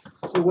that.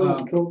 So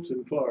what is Coates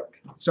and Clark?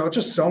 So it's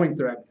just sewing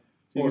thread.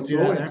 So you Oh, can see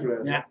that sewing there.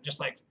 thread. Yeah, just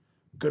like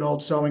good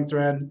old sewing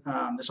thread.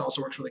 This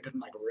also works really good in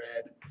like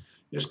red.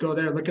 Just go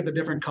there, look at the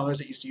different colors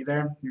that you see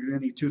there. You're gonna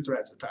need 2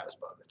 threads to tie this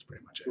bug. That's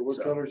pretty much it. So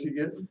what colors you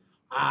getting?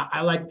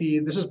 I like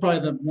this is probably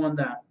the one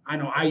that I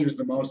know I use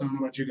the most. I don't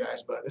know about you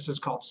guys, but this is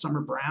called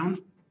Summer Brown.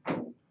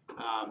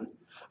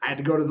 I had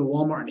to go to the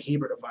Walmart in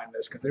Heber to find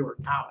this because they were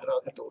out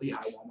at the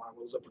Lehigh Walmart.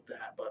 What was up with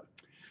that? But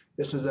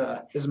this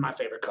is my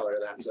favorite color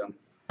of that. So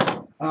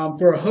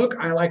for a hook,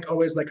 I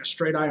always like a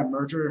straight eye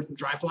emerger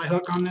dry fly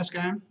hook on this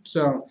guy.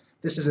 So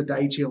this is a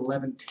Daiichi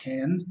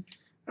 1110.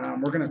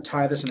 We're gonna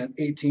tie this in an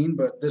 18,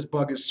 but this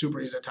bug is super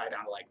easy to tie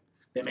down to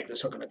they make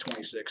this hook in a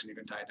 26 and you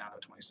can tie it down to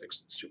a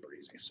 26 super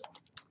easy. So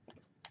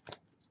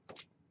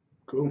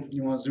cool.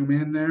 You want to zoom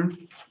in there?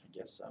 I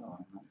guess so.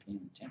 I'm not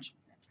paying attention.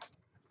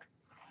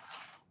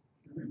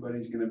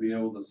 Everybody's gonna be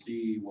able to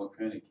see what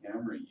kind of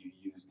camera you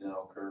use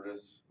now,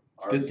 Curtis.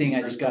 It's a good thing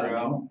I just got a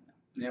out. new one.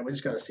 Yeah, we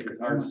just got to see.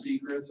 Our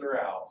secrets are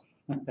out.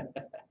 There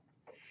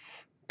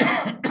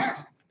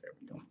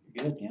we go.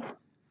 Good, yeah.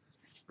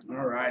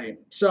 Alrighty.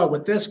 So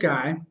with this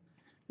guy,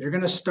 you're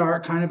gonna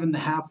start kind of in the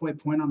halfway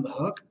point on the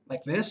hook,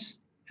 like this,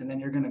 and then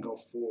you're gonna go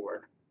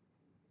forward.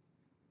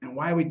 And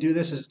why we do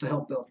this is to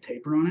help build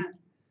taper on it.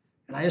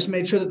 And I just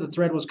made sure that the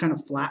thread was kind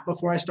of flat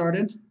before I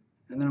started,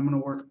 and then I'm gonna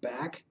work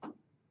back.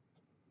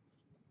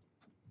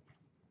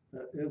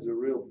 That is a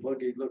real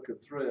buggy looking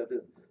thread, isn't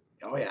it?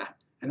 Oh yeah.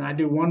 And then I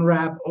do 1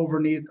 wrap over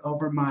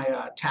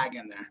my tag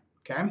in there,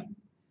 okay? And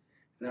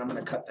then I'm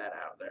gonna cut that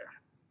out there.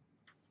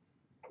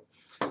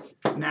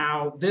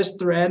 Now this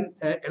thread,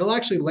 it'll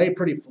actually lay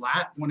pretty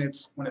flat when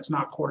it's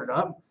not corded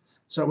up.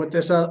 So with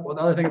this, well,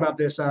 the other thing about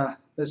this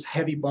this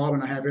heavy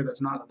bobbin I have here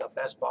that's not the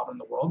best bobbin in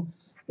the world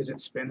is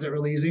it spins it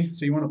really easy.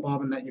 So you want a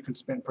bobbin that you can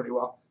spin pretty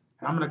well.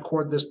 And I'm gonna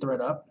cord this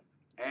thread up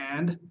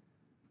and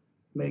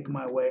make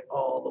my way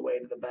all the way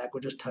to the back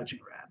with just touching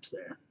wraps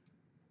there.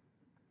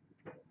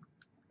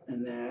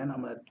 And then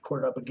I'm gonna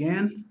cord it up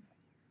again.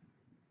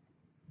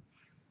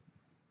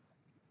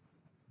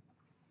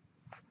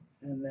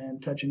 And then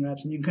touching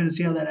wraps, and you can kind of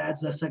see how that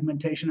adds that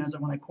segmentation as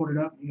when I cord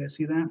it up. You guys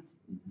see that?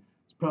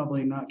 It's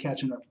probably not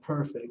catching up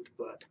perfect,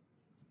 but,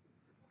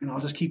 and I'll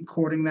just keep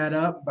cording that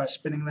up by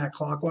spinning that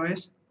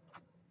clockwise.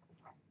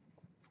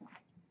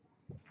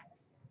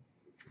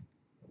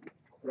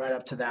 Right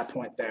up to that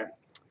point there.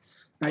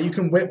 Now you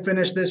can whip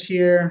finish this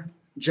here.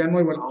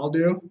 Generally what I'll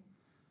do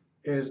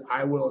is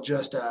I will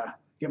just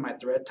get my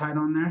thread tied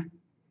on there.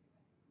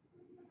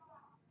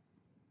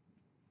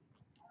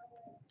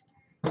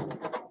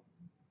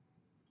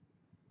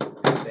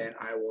 And then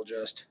I will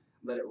just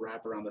let it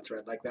wrap around the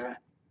thread like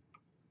that.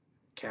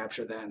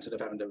 Capture that instead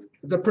of having to,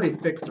 it's a pretty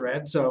thick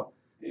thread, so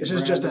this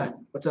is just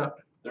what's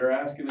up? They're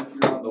asking if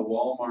you're on the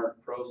Walmart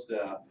Pro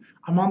staff.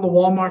 I'm on the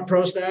Walmart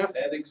Pro staff.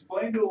 And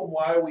explain to them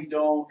why we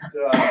don't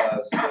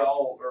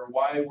sell, or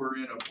why we're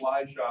in a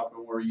fly shop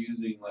and we're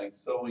using like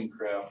sewing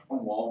craft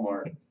from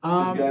Walmart. These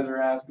guys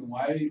are asking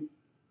why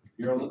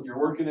you're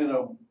working in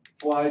a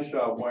fly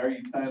shop. Why are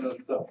you tying up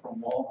stuff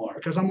from Walmart?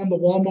 Because I'm on the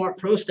Walmart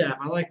Pro staff.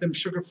 I like them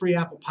sugar-free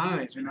apple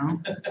pies, you know.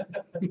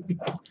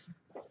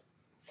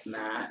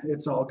 Nah,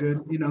 it's all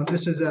good. You know,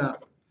 this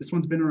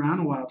one's been around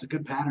a while. It's a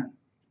good pattern.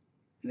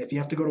 And if you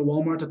have to go to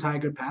Walmart to tie a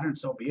good pattern,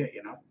 so be it,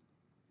 you know.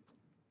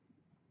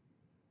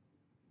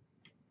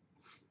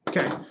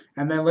 Okay,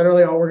 and then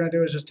literally all we're gonna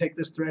do is just take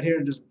this thread here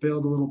and just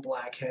build a little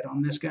black head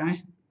on this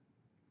guy.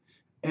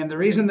 And the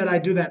reason that I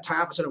do that tie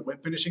off instead of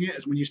whip finishing it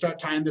is when you start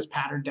tying this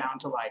pattern down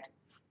to like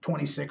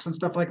 26 and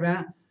stuff like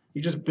that,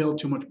 you just build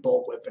too much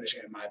bulk whip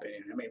finishing it, in my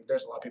opinion. I mean,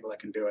 there's a lot of people that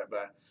can do it,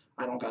 but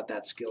I don't got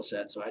that skill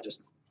set, so I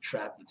just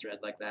trap the thread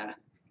like that.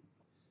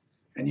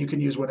 And you can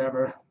use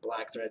whatever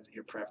black thread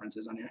your preference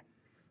is on here.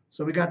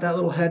 So we got that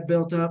little head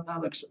built up.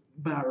 That looks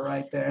about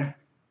right there.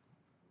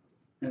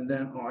 And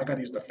then, oh, I got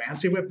to use the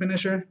fancy whip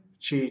finisher.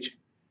 Cheech.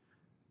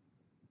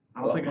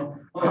 I don't think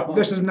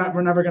this is not.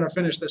 We're never gonna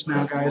finish this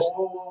now, guys.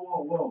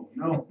 Whoa!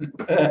 No,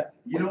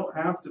 you don't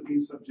have to be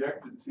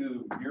subjected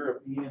to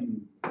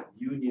European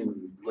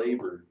Union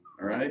labor.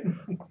 All right,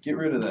 get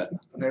rid of that.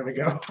 There we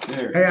go.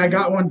 There. Hey, I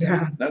got one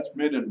down. That's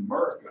made in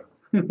America.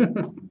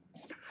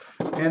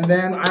 And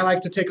then I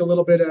like to take a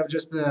little bit of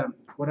just the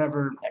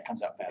whatever. That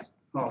comes out fast.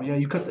 Oh yeah,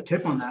 you cut the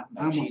tip on that.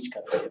 My Cheech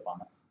cut the tip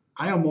on it.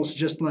 I almost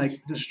just like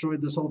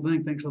destroyed this whole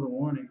thing. Thanks for the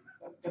warning.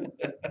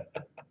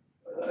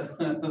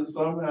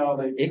 Somehow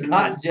It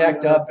got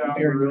jacked up and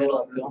buried in the middle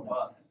of the film.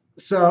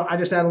 So I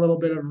just add a little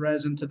bit of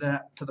resin to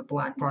the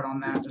black part on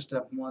that, just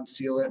to 1,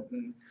 seal it,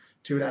 and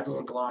 2, it adds a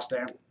little gloss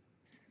there.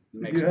 Do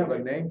Makes you have a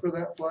it. name for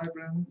that fly,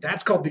 Brandon?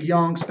 That's called the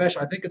Yong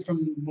Special. I think it's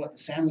from what, the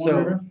San Juan So,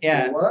 River.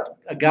 yeah, What?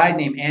 a guy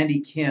named Andy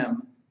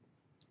Kim,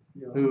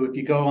 Yeah. who, if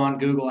you go on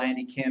Google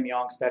Andy Kim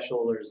Yong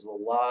Special, there's a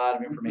lot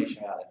of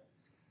information about it.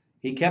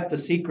 He kept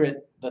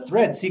the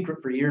thread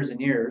secret for years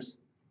and years.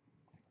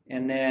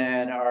 And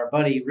then our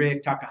buddy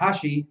Rick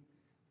Takahashi,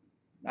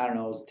 I don't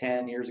know, it was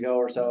 10 years ago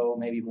or so,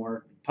 maybe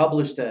more,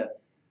 published an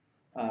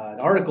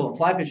article in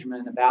Fly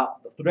Fisherman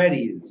about the thread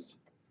he used.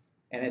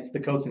 And it's the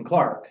Coates and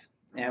Clark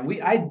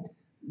And I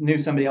knew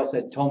somebody else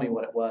had told me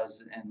what it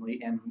was,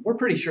 and we're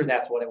pretty sure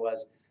that's what it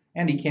was.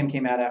 Andy Kim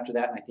came out after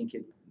that, and I think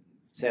it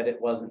said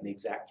it wasn't the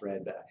exact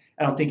thread, but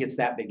I don't think it's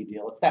that big a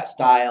deal. It's that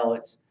style.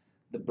 It's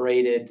the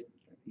braided,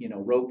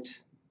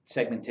 roped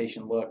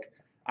segmentation look.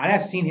 I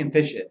have seen him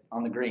fish it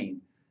on the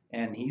green,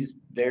 and he's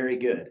very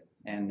good.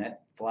 And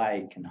that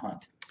fly can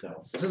hunt.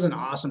 So this is an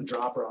awesome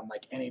dropper on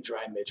like any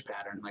dry midge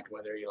pattern, like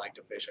whether you like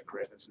to fish a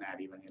Griffith, Snat,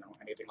 even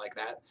anything like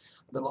that.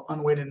 Little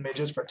unweighted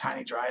midges for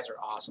tiny dries are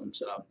awesome.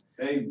 So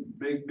hey,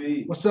 Big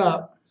B. What's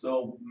up?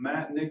 So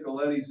Matt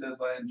Nicoletti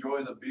says I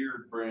enjoy the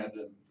beard,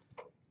 Brandon.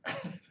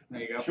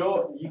 There you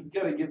go. You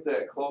gotta get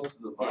that close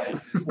to the bite.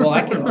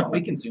 Well,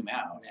 we can zoom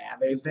out. Yeah,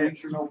 Make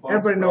sure no bugs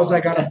everybody knows crawl.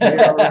 I got a beard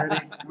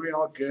already. We're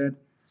all good.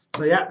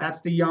 So yeah, that's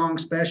the Yong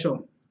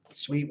special.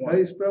 Sweet How do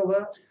you one. spell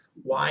that?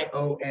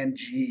 Yong.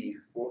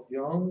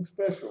 Young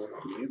special.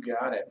 You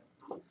got it.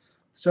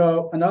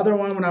 So another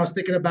one when I was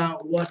thinking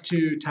about what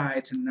to tie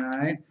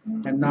tonight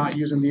and not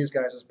using these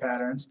guys as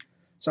patterns.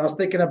 So I was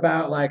thinking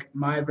about like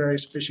my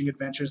various fishing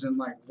adventures and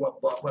like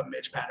what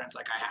midge patterns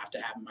like I have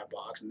to have in my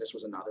box, and this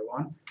was another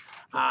one.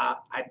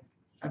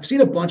 I've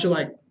seen a bunch of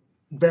like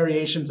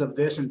variations of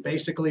this, and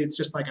basically it's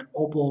just like an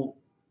opal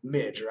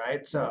midge,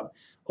 right? So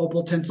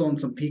opal tinsel and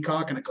some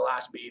peacock and a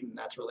glass bead, and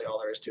that's really all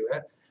there is to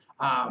it.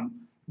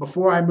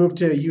 Before I moved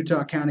to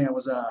Utah County,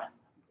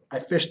 I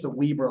fished the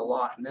Weber a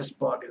lot, and this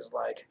bug is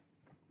like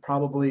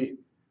probably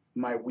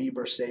my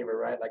Weber saver,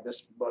 right? Like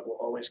this bug will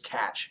always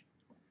catch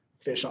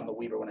fish on the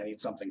Weber when I need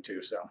something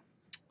to. So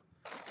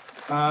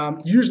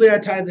usually I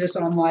tie this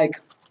on like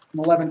an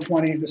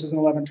 1120. This is an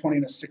 1120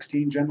 and a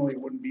 16. Generally,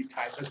 it wouldn't be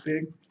tied this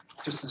big.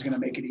 Just is going to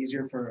make it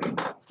easier for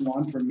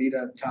one, for me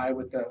to tie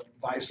with the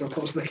vise so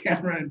close to the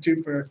camera, and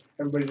two, for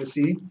everybody to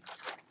see.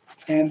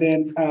 And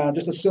then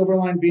just a silver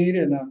line bead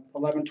and a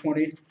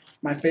 1120.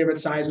 My favorite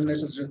size in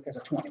this is a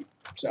 20.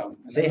 So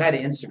Say hi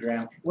to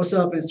Instagram. What's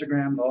up,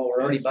 Instagram? Oh,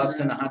 we're already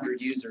busting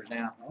 100 users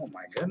now. Oh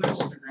my goodness.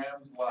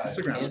 Instagram's live.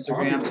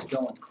 Instagram is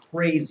going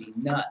crazy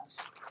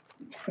nuts.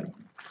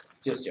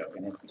 Just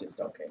joking. It's just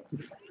okay.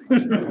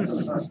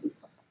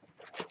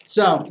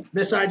 So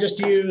this I just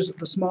use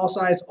the small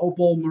size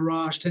opal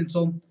mirage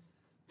tinsel.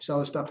 Sell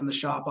this stuff in the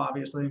shop,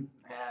 obviously,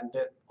 and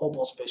the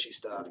opal's fishy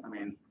stuff. I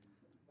mean,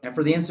 And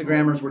for the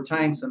Instagrammers, we're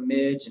tying some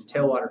midge and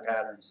tailwater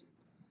patterns.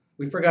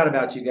 We forgot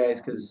about you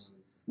guys because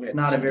it's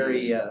not a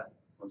very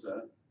What's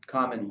that?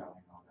 common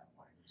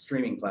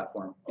streaming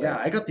platform. yeah,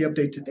 I got the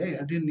update today.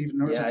 I didn't even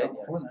notice Yeah, it I- until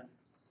before that.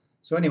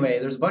 So anyway,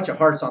 there's a bunch of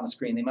hearts on the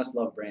screen. They must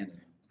love Brandon.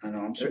 I know,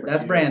 I'm super That's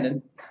cute.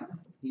 Brandon.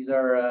 He's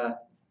our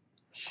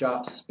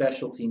shop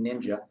specialty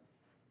ninja.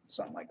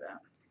 Something like that.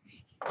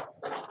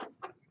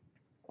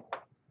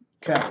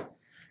 Okay,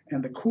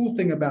 and the cool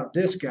thing about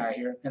this guy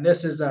here, and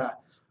this is I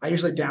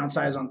usually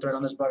downsize on thread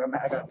on this bug.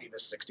 I gotta leave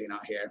this 16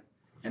 out here,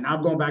 and now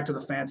I'm going back to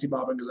the fancy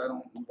bobbin because I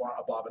don't want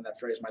a bobbin that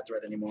frays my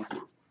thread anymore.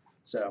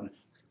 So,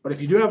 but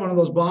if you do have one of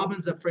those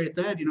bobbins that fray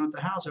thread, at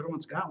the house,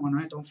 everyone's got one,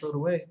 right? Don't throw it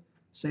away.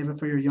 Save it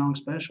for your Yong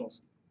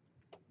specials.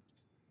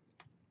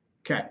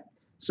 Okay,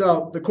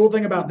 so the cool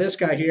thing about this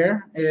guy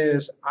here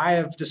is I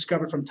have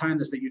discovered from tying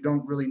this that you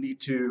don't need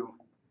to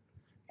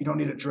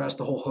dress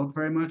the whole hook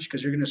very much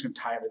because you're just going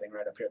to tie everything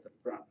right up here at the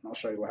front. And I'll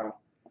show you how.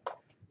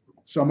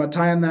 So I'm going to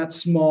tie in that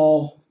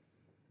small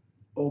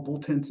opal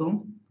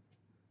tinsel.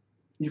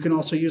 You can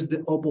also use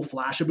the opal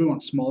flashaboo on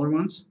smaller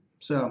ones.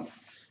 So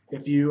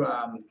if you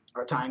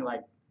are tying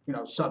like,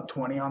 sub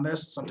 20 on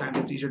this, sometimes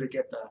it's easier to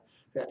get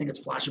I think it's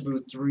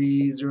flashaboo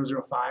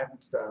 3005.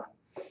 It's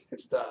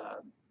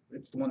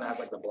the one that has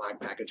like the black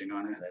packaging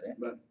on it.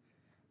 But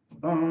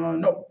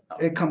no,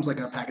 it comes like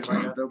in a package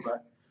like that though.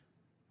 But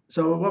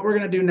so what we're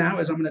gonna do now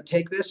is I'm gonna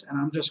take this and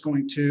I'm just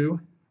going to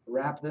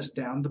wrap this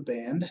down the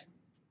band.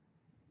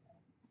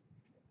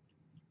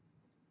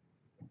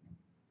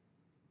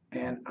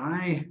 And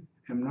I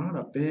am not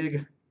a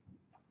big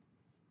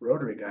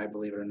rotary guy,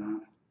 believe it or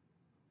not.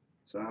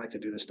 So I like to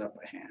do this stuff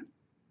by hand,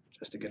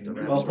 just to get the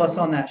wraps. Well, plus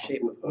on that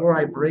shape of hook. Or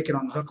I break it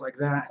on the hook like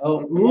that.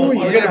 Oh, Ooh,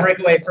 we're yeah. gonna break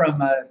away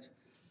from.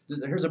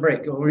 Here's a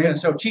break. We're gonna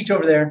show Cheech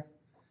over there.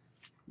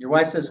 Your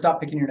wife says stop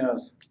picking your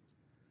nose.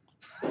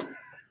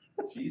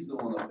 She's the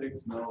one that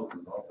picks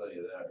noses, I'll tell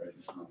you that right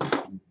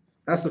now.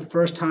 That's the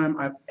first time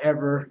I've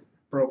ever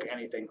broke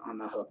anything on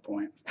the hook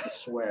point. I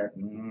swear.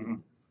 Mm-hmm.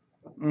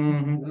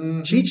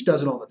 Mm-hmm. Cheech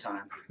does it all the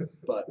time,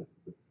 but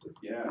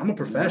Yeah. I'm a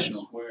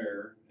professional. You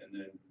swear, and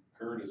then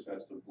Curtis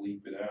has to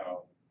bleep it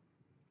out.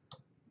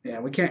 yeah,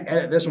 we can't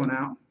edit this one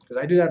out because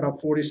I do that about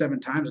 47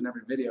 times in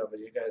every video. But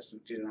you guys,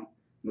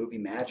 movie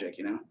magic,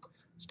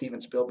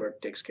 Steven Spielberg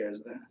takes care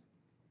of that.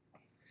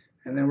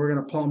 And then we're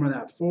gonna palmer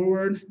that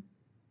forward.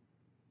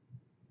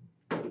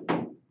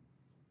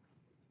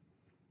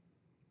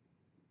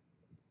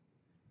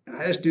 And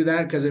I just do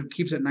that because it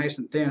keeps it nice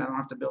and thin. I don't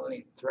have to build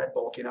any thread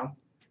bulk,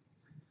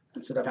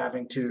 instead of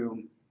having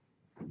to,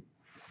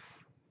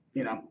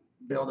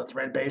 build a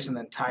thread base and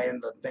then tie in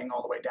the thing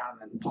all the way down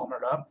and then palmer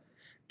it up.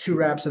 2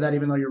 wraps of that,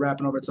 even though you're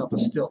wrapping over itself,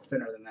 is still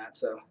thinner than that.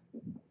 So,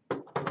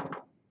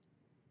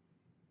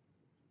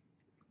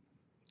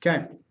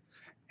 okay.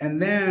 And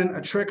then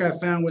a trick I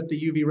found with the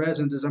UV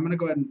resins is I'm going to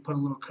go ahead and put a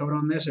little coat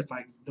on this if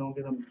I don't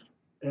get them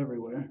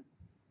everywhere.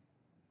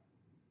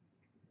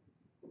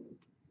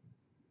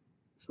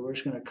 So we're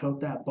just going to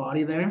coat that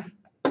body there.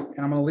 And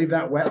I'm going to leave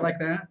that wet like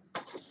that.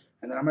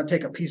 And then I'm going to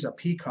take a piece of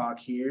peacock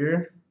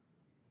here.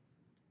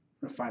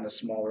 I'm going to find a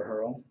smaller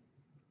hurl.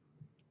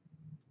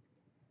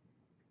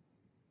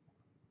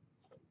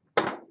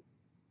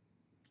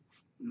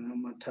 And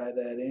I'm going to tie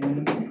that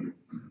in.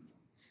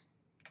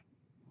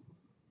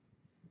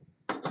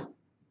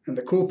 And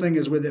the cool thing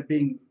is with it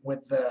being,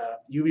 with the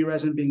UV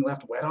resin being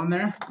left wet on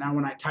there, now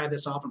when I tie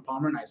this off in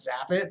Palmer and I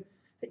zap it,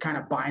 it kind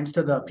of binds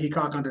to the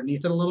peacock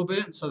underneath it a little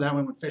bit. So that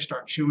way when fish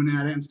start chewing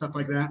at it and stuff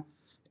like that,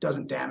 it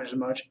doesn't damage as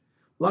much.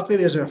 Luckily,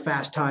 there's a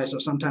fast tie, so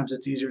sometimes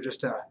it's easier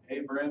just to Hey,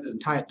 Brandon,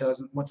 tie it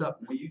doesn't. What's up?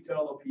 will you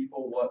tell the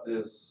people what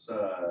this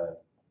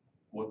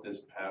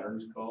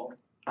pattern's called?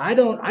 I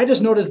don't. I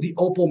just noticed the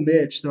opal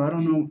midge, so I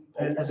don't know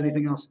if it has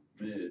anything else.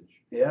 Midge.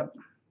 Yep.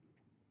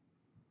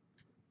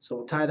 So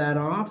we'll tie that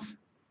off.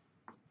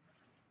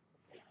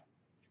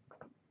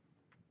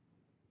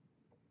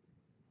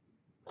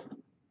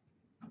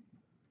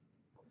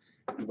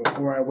 And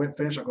before I whip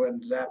finish, I'll go ahead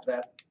and zap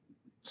that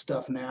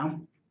stuff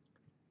now.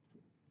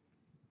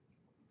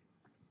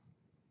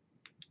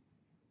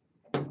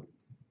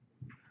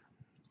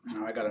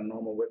 Now I got a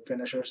normal whip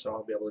finisher, so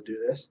I'll be able to do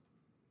this.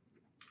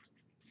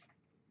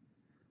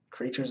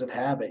 Creatures of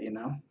habit, you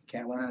know.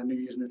 Can't learn how to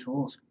use new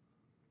tools.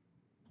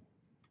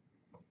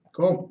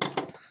 Cool.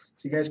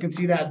 So you guys can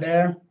see that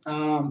there.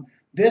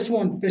 This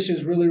one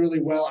fishes really,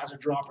 really well as a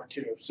dropper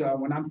too. So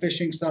when I'm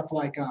fishing stuff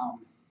like,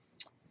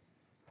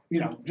 you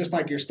know, just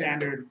like your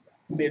standard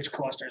midge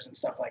clusters and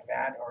stuff like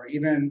that, or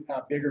even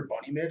a bigger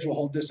bunny midge will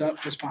hold this up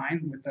just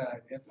fine with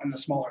on the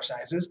smaller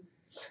sizes.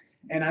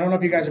 And I don't know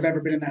if you guys have ever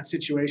been in that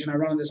situation. I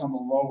run this on the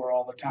lower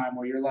all the time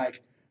where you're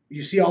like,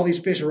 you see all these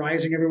fish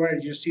rising everywhere,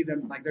 and you just see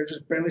them like they're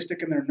just barely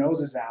sticking their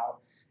noses out,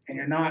 and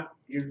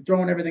you're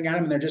throwing everything at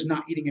them, and they're just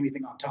not eating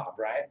anything on top,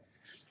 right?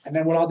 And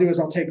then what I'll do is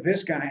I'll take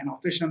this guy and I'll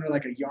fish it under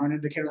like a yarn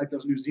indicator, like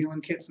those New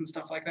Zealand kits and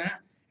stuff like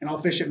that, and I'll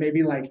fish it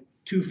maybe like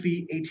 2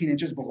 feet, 18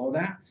 inches below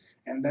that.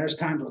 And there's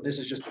times where this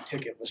is just the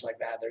ticket, just like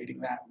that. They're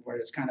eating that, where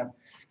it's kind of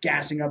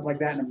gassing up like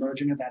that and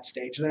emerging at that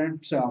stage there.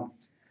 So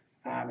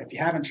if you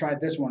haven't tried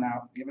this one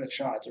out, give it a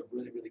shot. It's a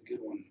really, really good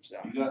one. So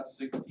You got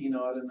 16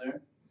 odd in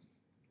there?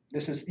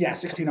 this is, yeah,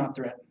 16 odd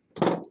thread.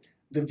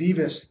 The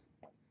Vivus,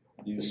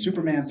 the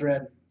Superman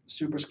thread,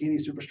 super skinny,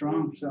 super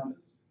strong. So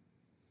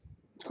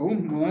cool.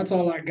 Well, that's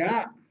all I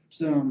got.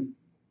 So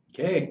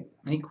Okay,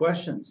 any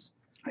questions?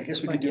 I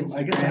guess we Looks could do. like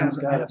I guess I Instagram's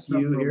got a have stuff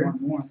few for here.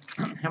 one more.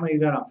 How many you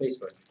got on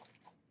Facebook?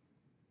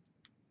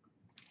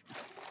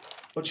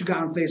 What you got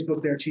on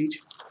Facebook there, Cheech?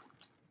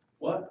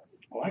 What?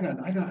 Oh, I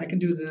can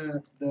do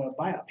the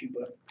buyout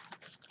pupa.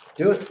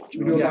 Do it.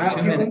 Should we do a We got buyout 2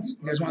 pupa? minutes.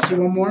 You guys want to see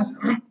one more?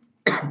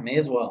 May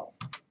as well.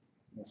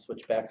 We'll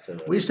switch back to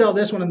the. We sell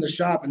this one in the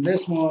shop, and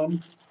this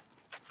one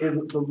is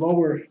the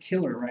lower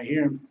killer right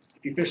here.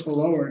 If you fish the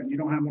lower and you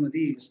don't have one of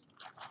these,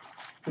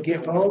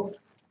 get both.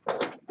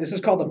 This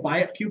is called the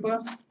buyout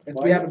pupa.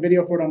 We have a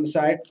video for it on the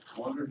site. I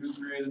wonder who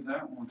created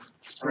that one.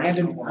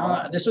 Brandon,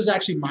 this was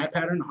actually my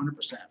pattern,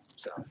 100%.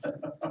 So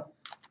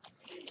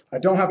I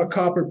don't have a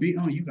copper bead.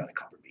 Oh, you got a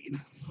copper bead.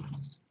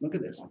 Look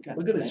at this.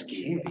 Look at this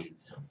kid.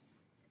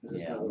 This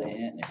is Yeah, the-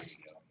 man, there you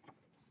go.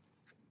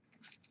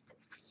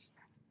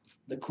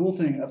 The cool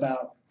thing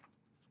about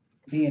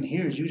being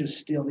here is you just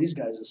steal these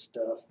guys'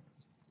 stuff.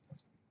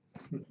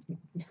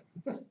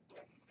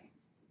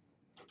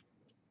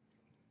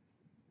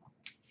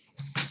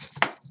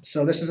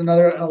 So this is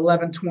another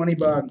 1120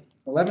 bug.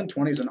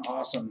 1120 is an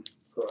awesome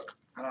hook.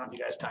 I don't know if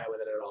you guys tie with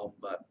it at all,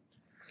 but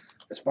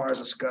as far as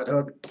a scud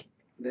hook,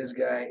 this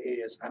guy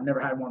is, I've never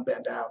had one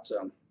bend out,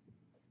 so.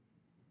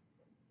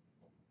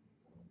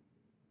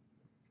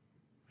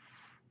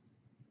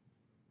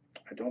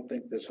 I don't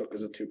think this hook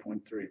is a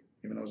 2.3,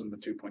 even though it's in the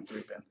 2.3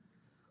 pin.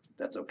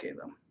 That's okay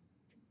though.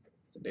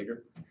 Is it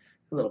bigger?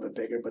 A little bit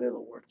bigger, but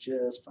it'll work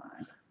just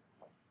fine.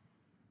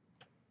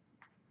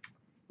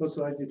 What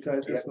side you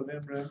tied this Yep. one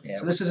in, Brad? Yeah.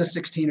 So this is a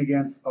 16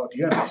 again. Oh, do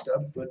you have ice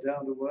stub? Put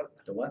down to what?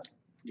 The what? Do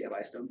you have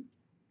ice stub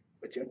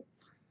with you?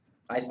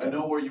 Ice I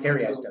know where you Harry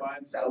went ice to stub.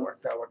 find That'll some.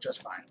 work. That'll work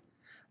just fine.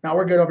 Now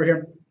we're good over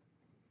here.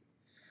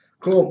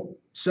 Cool.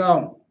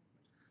 So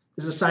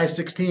this is a size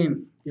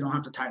 16. You don't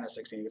have to tie in a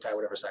 16. You can tie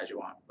whatever size you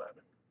want. But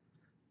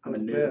I'm a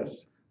noob.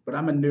 Best. But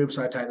I'm a noob,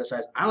 so I tie the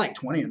size. I like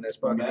 20 in this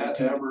bug. and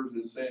Matt 18. Evers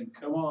is saying,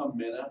 "Come on,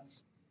 Minna."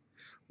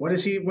 What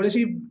is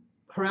he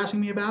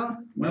harassing me about?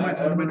 What am I Matt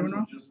doing Evers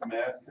wrong? is just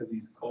mad because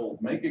he's cold.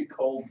 Make a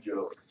cold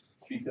joke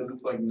because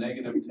it's like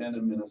 -10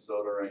 in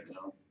Minnesota right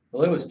now.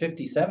 Well, it was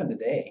 57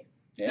 today.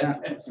 Yeah.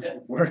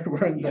 We're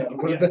in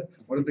the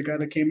what did the guy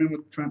that came in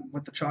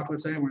with the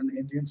chocolate say? We're in the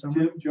Indian summer.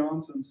 Tim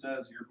Johnson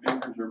says your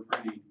fingers are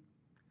pretty.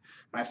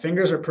 My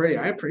fingers are pretty.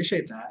 I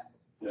appreciate that.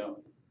 Yeah.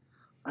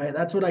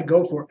 That's what I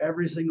go for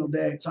every single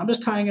day. So I'm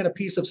just tying in a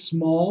piece of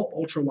small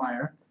ultra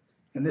wire,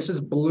 and this is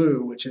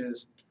blue, which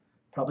is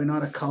probably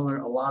not a color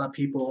a lot of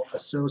people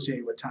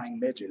associate with tying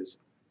midges,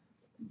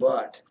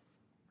 but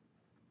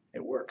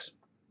it works.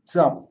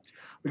 So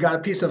we got a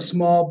piece of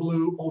small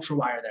blue ultra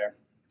wire there.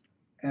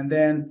 And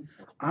then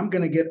I'm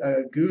going to get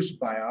a goose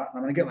biot.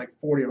 I'm going to get like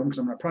 40 of them because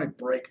I'm going to probably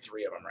break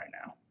 3 of them right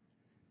now.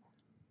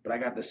 But I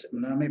got this,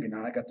 no, maybe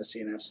not. I got the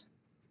CNFs.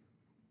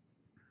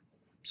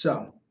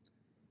 So,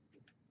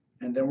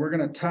 and then we're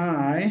going to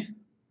tie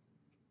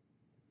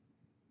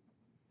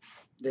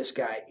this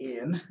guy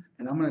in,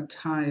 and I'm going to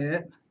tie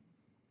it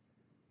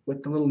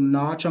with the little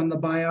notch on the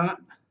biot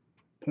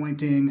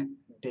pointing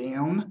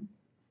down.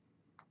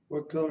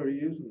 What color are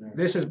you using there?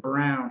 This is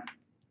brown,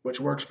 which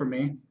works for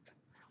me.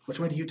 Which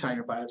way do you tie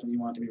your biots when you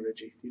want it to be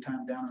Richie? Do you tie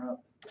them down or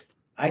up?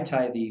 I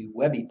tie the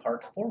webby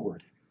part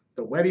forward.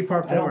 The webby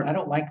part forward. I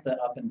don't like the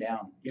up and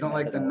down. You don't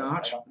like the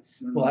notch?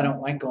 Well, I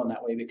don't like going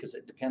that way because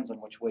it depends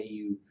on which way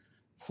you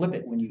flip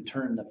it when you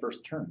turn the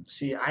first turn.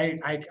 See,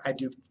 I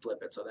do flip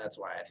it, so that's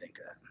why I think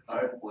that.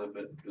 I flip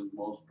it because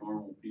most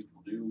normal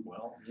people do.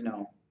 Well, you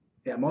know.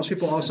 Yeah, most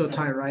people also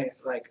tie right,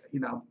 like, you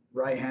know,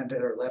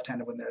 right-handed or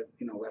left-handed when they're,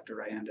 you know, left or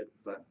right-handed,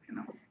 but, you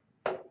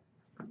know.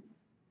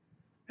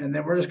 And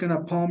then we're just going to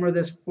palmer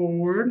this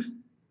forward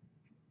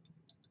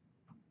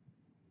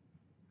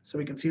so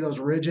we can see those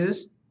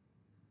ridges.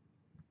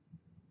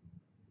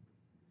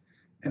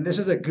 And this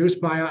is a goose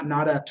biot,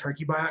 not a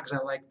turkey biot, because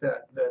I like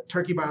the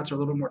turkey biots are a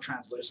little bit more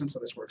translucent, so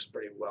this works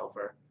pretty well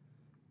for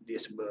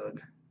this bug.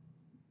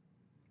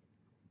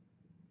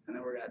 And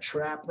then we're going to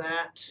trap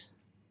that.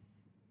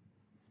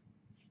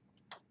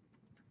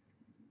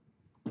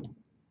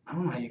 I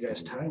don't know how you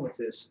guys tie with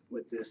this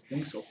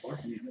thing so far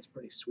from me. That's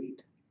pretty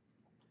sweet.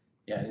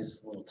 Yeah, it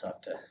is a little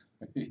tough to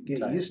Get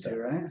used to,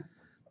 right?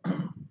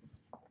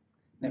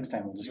 Next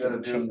time we'll just You get a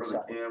gotta do it for the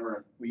chainsaw.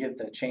 camera. We get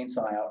the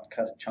chainsaw out and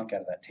cut a chunk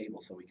out of that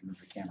table so we can move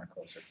the camera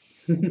closer.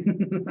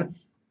 And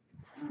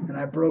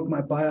I broke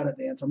my biot at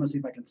the end, so I'm gonna see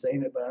if I can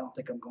save it, but I don't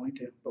think I'm going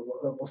to. But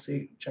we'll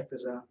see. Check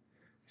this out.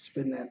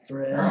 Spin that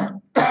thread.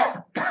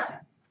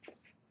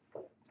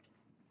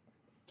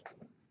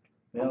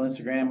 Well,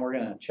 Instagram, we're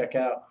gonna check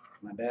out.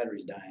 My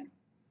battery's dying.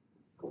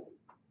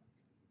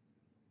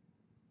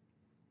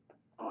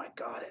 Oh, I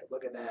got it.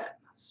 Look at that.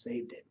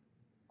 Saved it.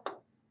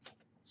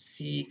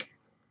 Seek.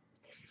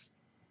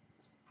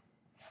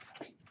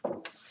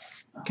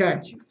 Okay,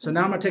 so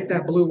now I'm going to take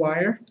that blue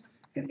wire,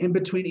 and in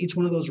between each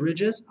one of those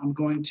ridges, I'm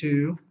going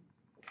to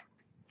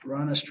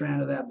run a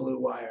strand of that blue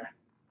wire.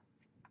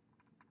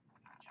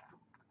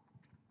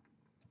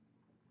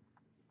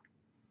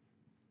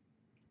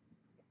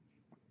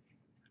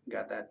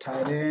 Got that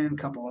tied in,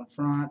 couple in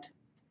front,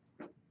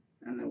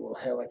 and then we'll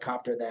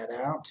helicopter that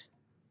out.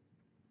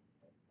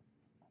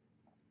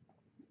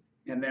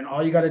 And then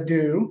all you got to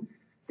do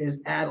is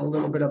add a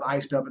little bit of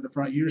ice dub at the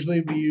front. Usually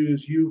we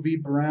use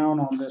UV brown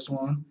on this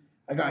one.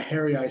 I got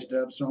hairy ice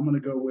dub, so I'm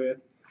going to go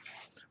with,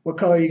 what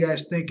color are you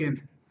guys thinking?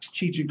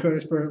 Cheech and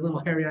Curtis for a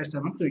little hairy ice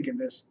dub. I'm thinking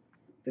this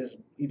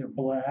either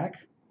black.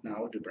 No,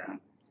 we'll do brown.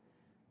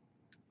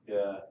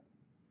 Yeah.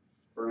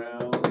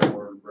 Brown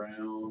or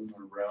brown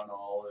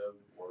olive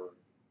or.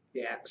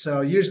 Yeah,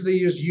 so usually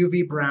use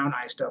UV brown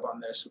ice dub on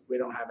this. We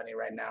don't have any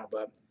right now,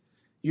 but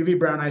UV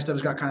brown ice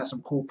dub's got kind of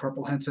some cool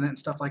purple hints in it and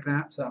stuff like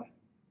that. So,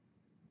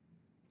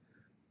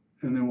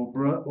 and then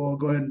we'll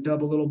go ahead and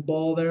dub a little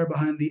ball there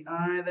behind the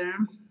eye there.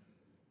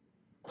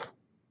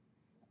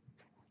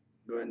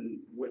 Go ahead and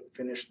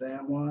finish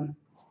that one.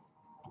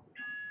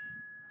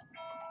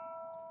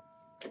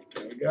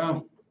 There we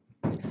go.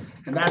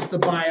 And that's the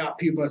biop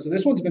pupa. So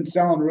this one's been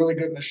selling really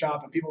good in the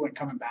shop, and people have been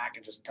coming back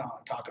and just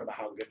talking about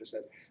how good this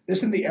is.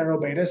 This and the Aero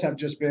Betas have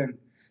just been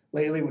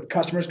lately with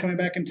customers coming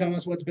back and telling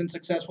us what's been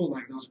successful.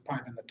 Like those have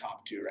probably been the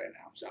top 2 right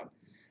now. So,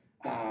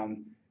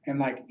 and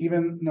like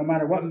even no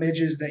matter what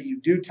midges that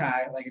you do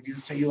tie, like if you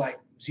say you like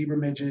zebra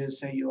midges,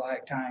 say you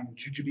like tying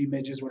jujube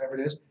midges, whatever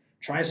it is,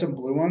 try some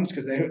blue ones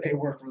because they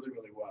work really,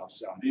 really well.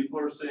 So People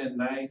are saying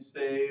nice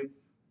save,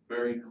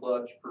 very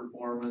clutch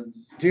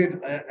performance.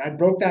 dude, I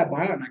broke that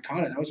biot and I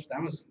caught it.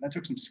 That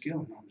took some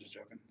skill. No, I'm just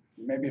joking.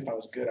 Maybe if I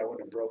was good, I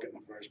wouldn't have broke it in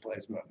the first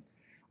place, but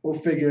we'll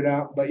figure it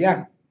out. But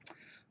yeah,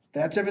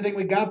 that's everything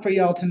we got for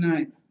y'all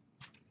tonight.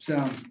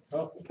 So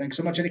thanks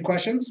so much. Any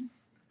questions?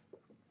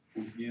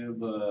 We'll give,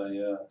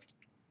 yeah.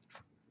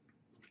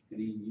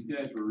 You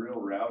guys were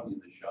real rowdy in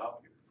the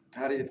shop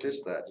here. How do you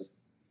fish that?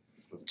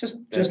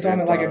 Just on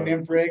it like a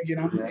nymph rig, you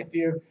know.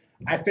 Yeah.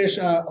 I fish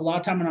a lot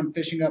of time when I'm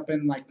fishing up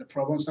in like the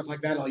Provo and stuff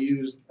like that. I'll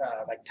use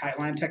like tight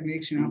line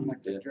techniques, you know,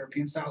 like the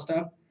European style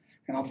stuff,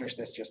 and I'll fish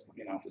this just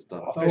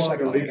I'll How fish long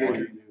like a a leader?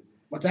 leader.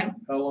 What's that?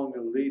 How long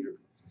a leader?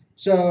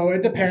 So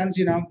it depends,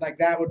 you know. Like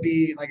that would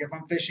be like if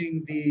I'm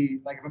fishing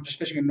if I'm just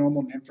fishing a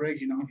normal nymph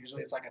rig, you know,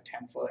 usually it's like a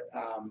 10-foot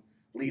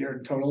leader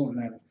in total, and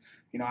then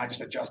I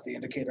just adjust the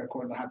indicator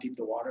according to how deep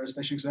the water is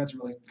fishing. So that's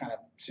really kind of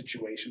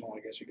situational,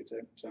 I guess you could say.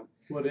 So.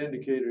 What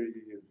indicator are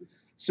you using?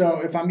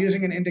 So if I'm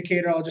using an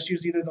indicator, I'll just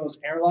use either those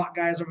airlock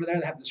guys over there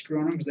that have the screw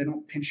on them because they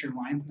don't pinch your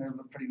line. They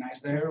look pretty nice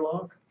there.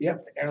 Airlock?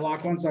 Yep, the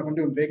airlock ones. So if I'm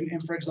doing big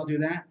nymph rigs, I'll do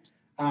that.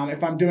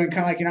 If I'm doing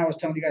kind of like I was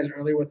telling you guys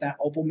earlier with that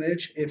opal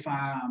midge, if how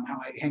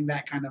I hang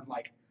that kind of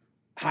like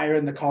higher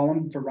in the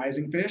column for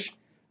rising fish,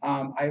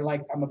 I'm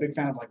a big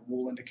fan of like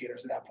wool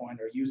indicators at that point,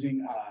 or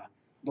using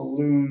the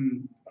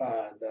loon,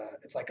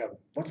 it's like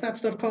what's that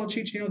stuff called,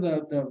 Cheech? You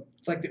know,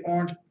 it's like the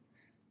orange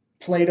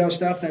Play-Doh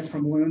stuff that's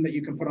from Loon that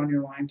you can put on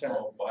your line to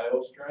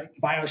BioStrike?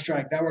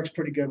 BioStrike. That works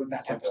pretty good with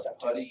that It's type like of stuff a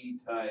too. putty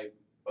type,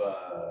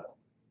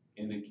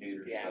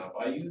 indicator Yeah. stuff.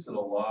 I use it a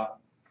lot,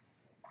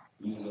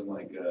 using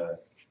like,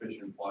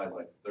 fishing flies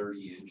like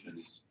 30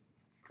 inches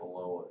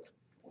below it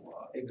a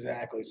lot.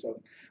 Exactly. So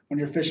when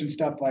you're fishing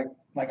stuff like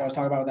I was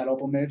talking about with that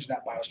opal midge,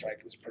 that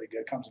BioStrike is pretty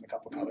good. Comes in a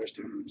couple colors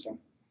too. So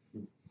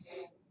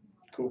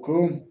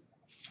cool.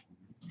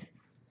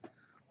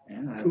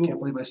 Yeah, I Cool. can't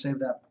believe I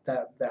saved that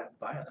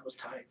bio. That was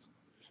tight.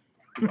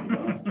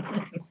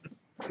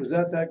 Is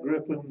that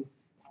Griffin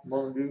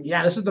mongoose?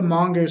 Yeah, this is the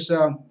mongoose.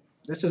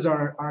 This is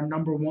our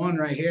number one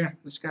right here.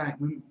 This guy.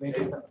 We make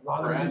a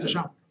lot of them in the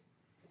shop.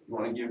 You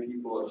wanna give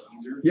people a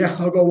teaser? Yeah,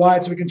 I'll go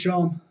wide so we can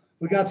show them.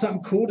 We got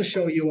something cool to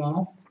show you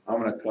all. I'm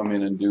gonna come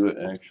in and do it,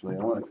 actually. I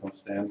wanna come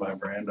stand by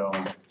Brando.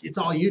 It's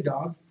all you,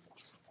 dog.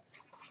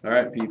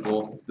 Alright,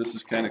 people, this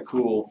is kinda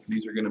cool.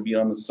 These are gonna be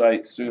on the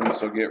site soon,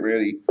 so get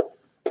ready.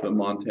 But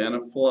Montana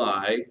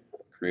Fly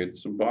created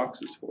some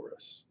boxes for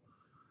us.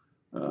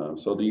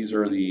 So these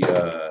are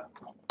the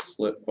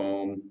slit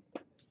foam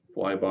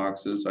fly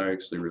boxes. I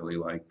actually really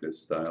like this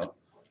style.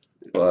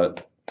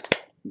 But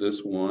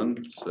this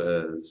one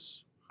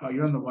says, Oh,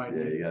 you're on the wide.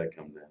 Yeah, you gotta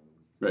come down.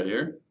 right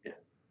here? Yeah.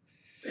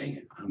 Dang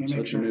it, Let I'm me make such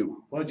a sure. noob.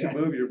 Why don't Yeah. you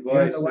move your You're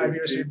on voice? the wide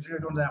view, so you're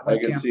going to that I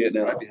webcam. can see it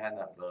now. Right behind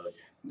that bug.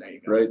 There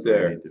you go. Right That's where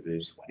there. you need to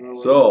be.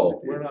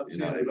 So- We're not You're seeing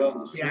not it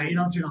on the. Yeah, you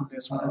don't see it on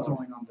this one. It's Oh.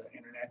 only on the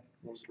internet.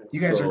 You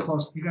guys are So,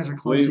 close. You guys are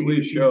close. so you we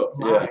can see show- it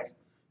live.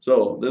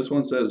 So this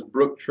one says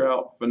Brook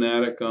Trout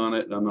Fanatic on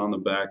it, and on the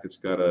back it's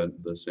got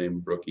the same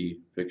brookie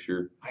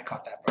picture. I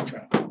caught that brook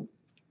trout.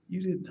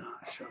 You did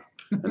not, Sean.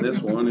 And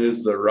this one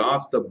is the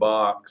Rasta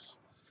box.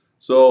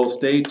 So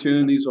stay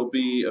tuned. These will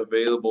be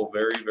available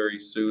very, very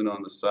soon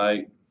on the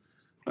site.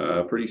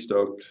 Pretty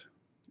stoked.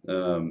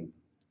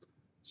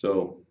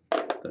 So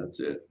that's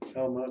it.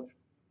 How much?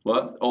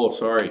 What? Oh,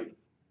 sorry.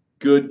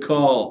 Good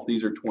call.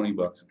 These are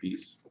 $20 a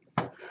piece.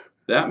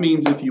 That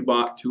means if you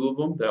bought 2 of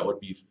them, that would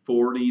be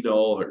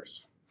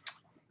 $40.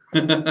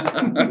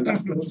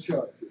 No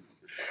shot.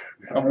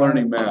 I'm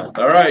learning math.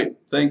 All right.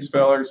 Thanks,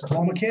 fellers.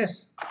 Blow 'em a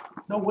kiss.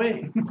 No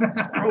way.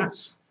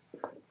 Gross.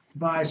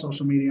 Bye,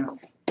 social media.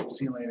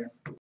 See you later.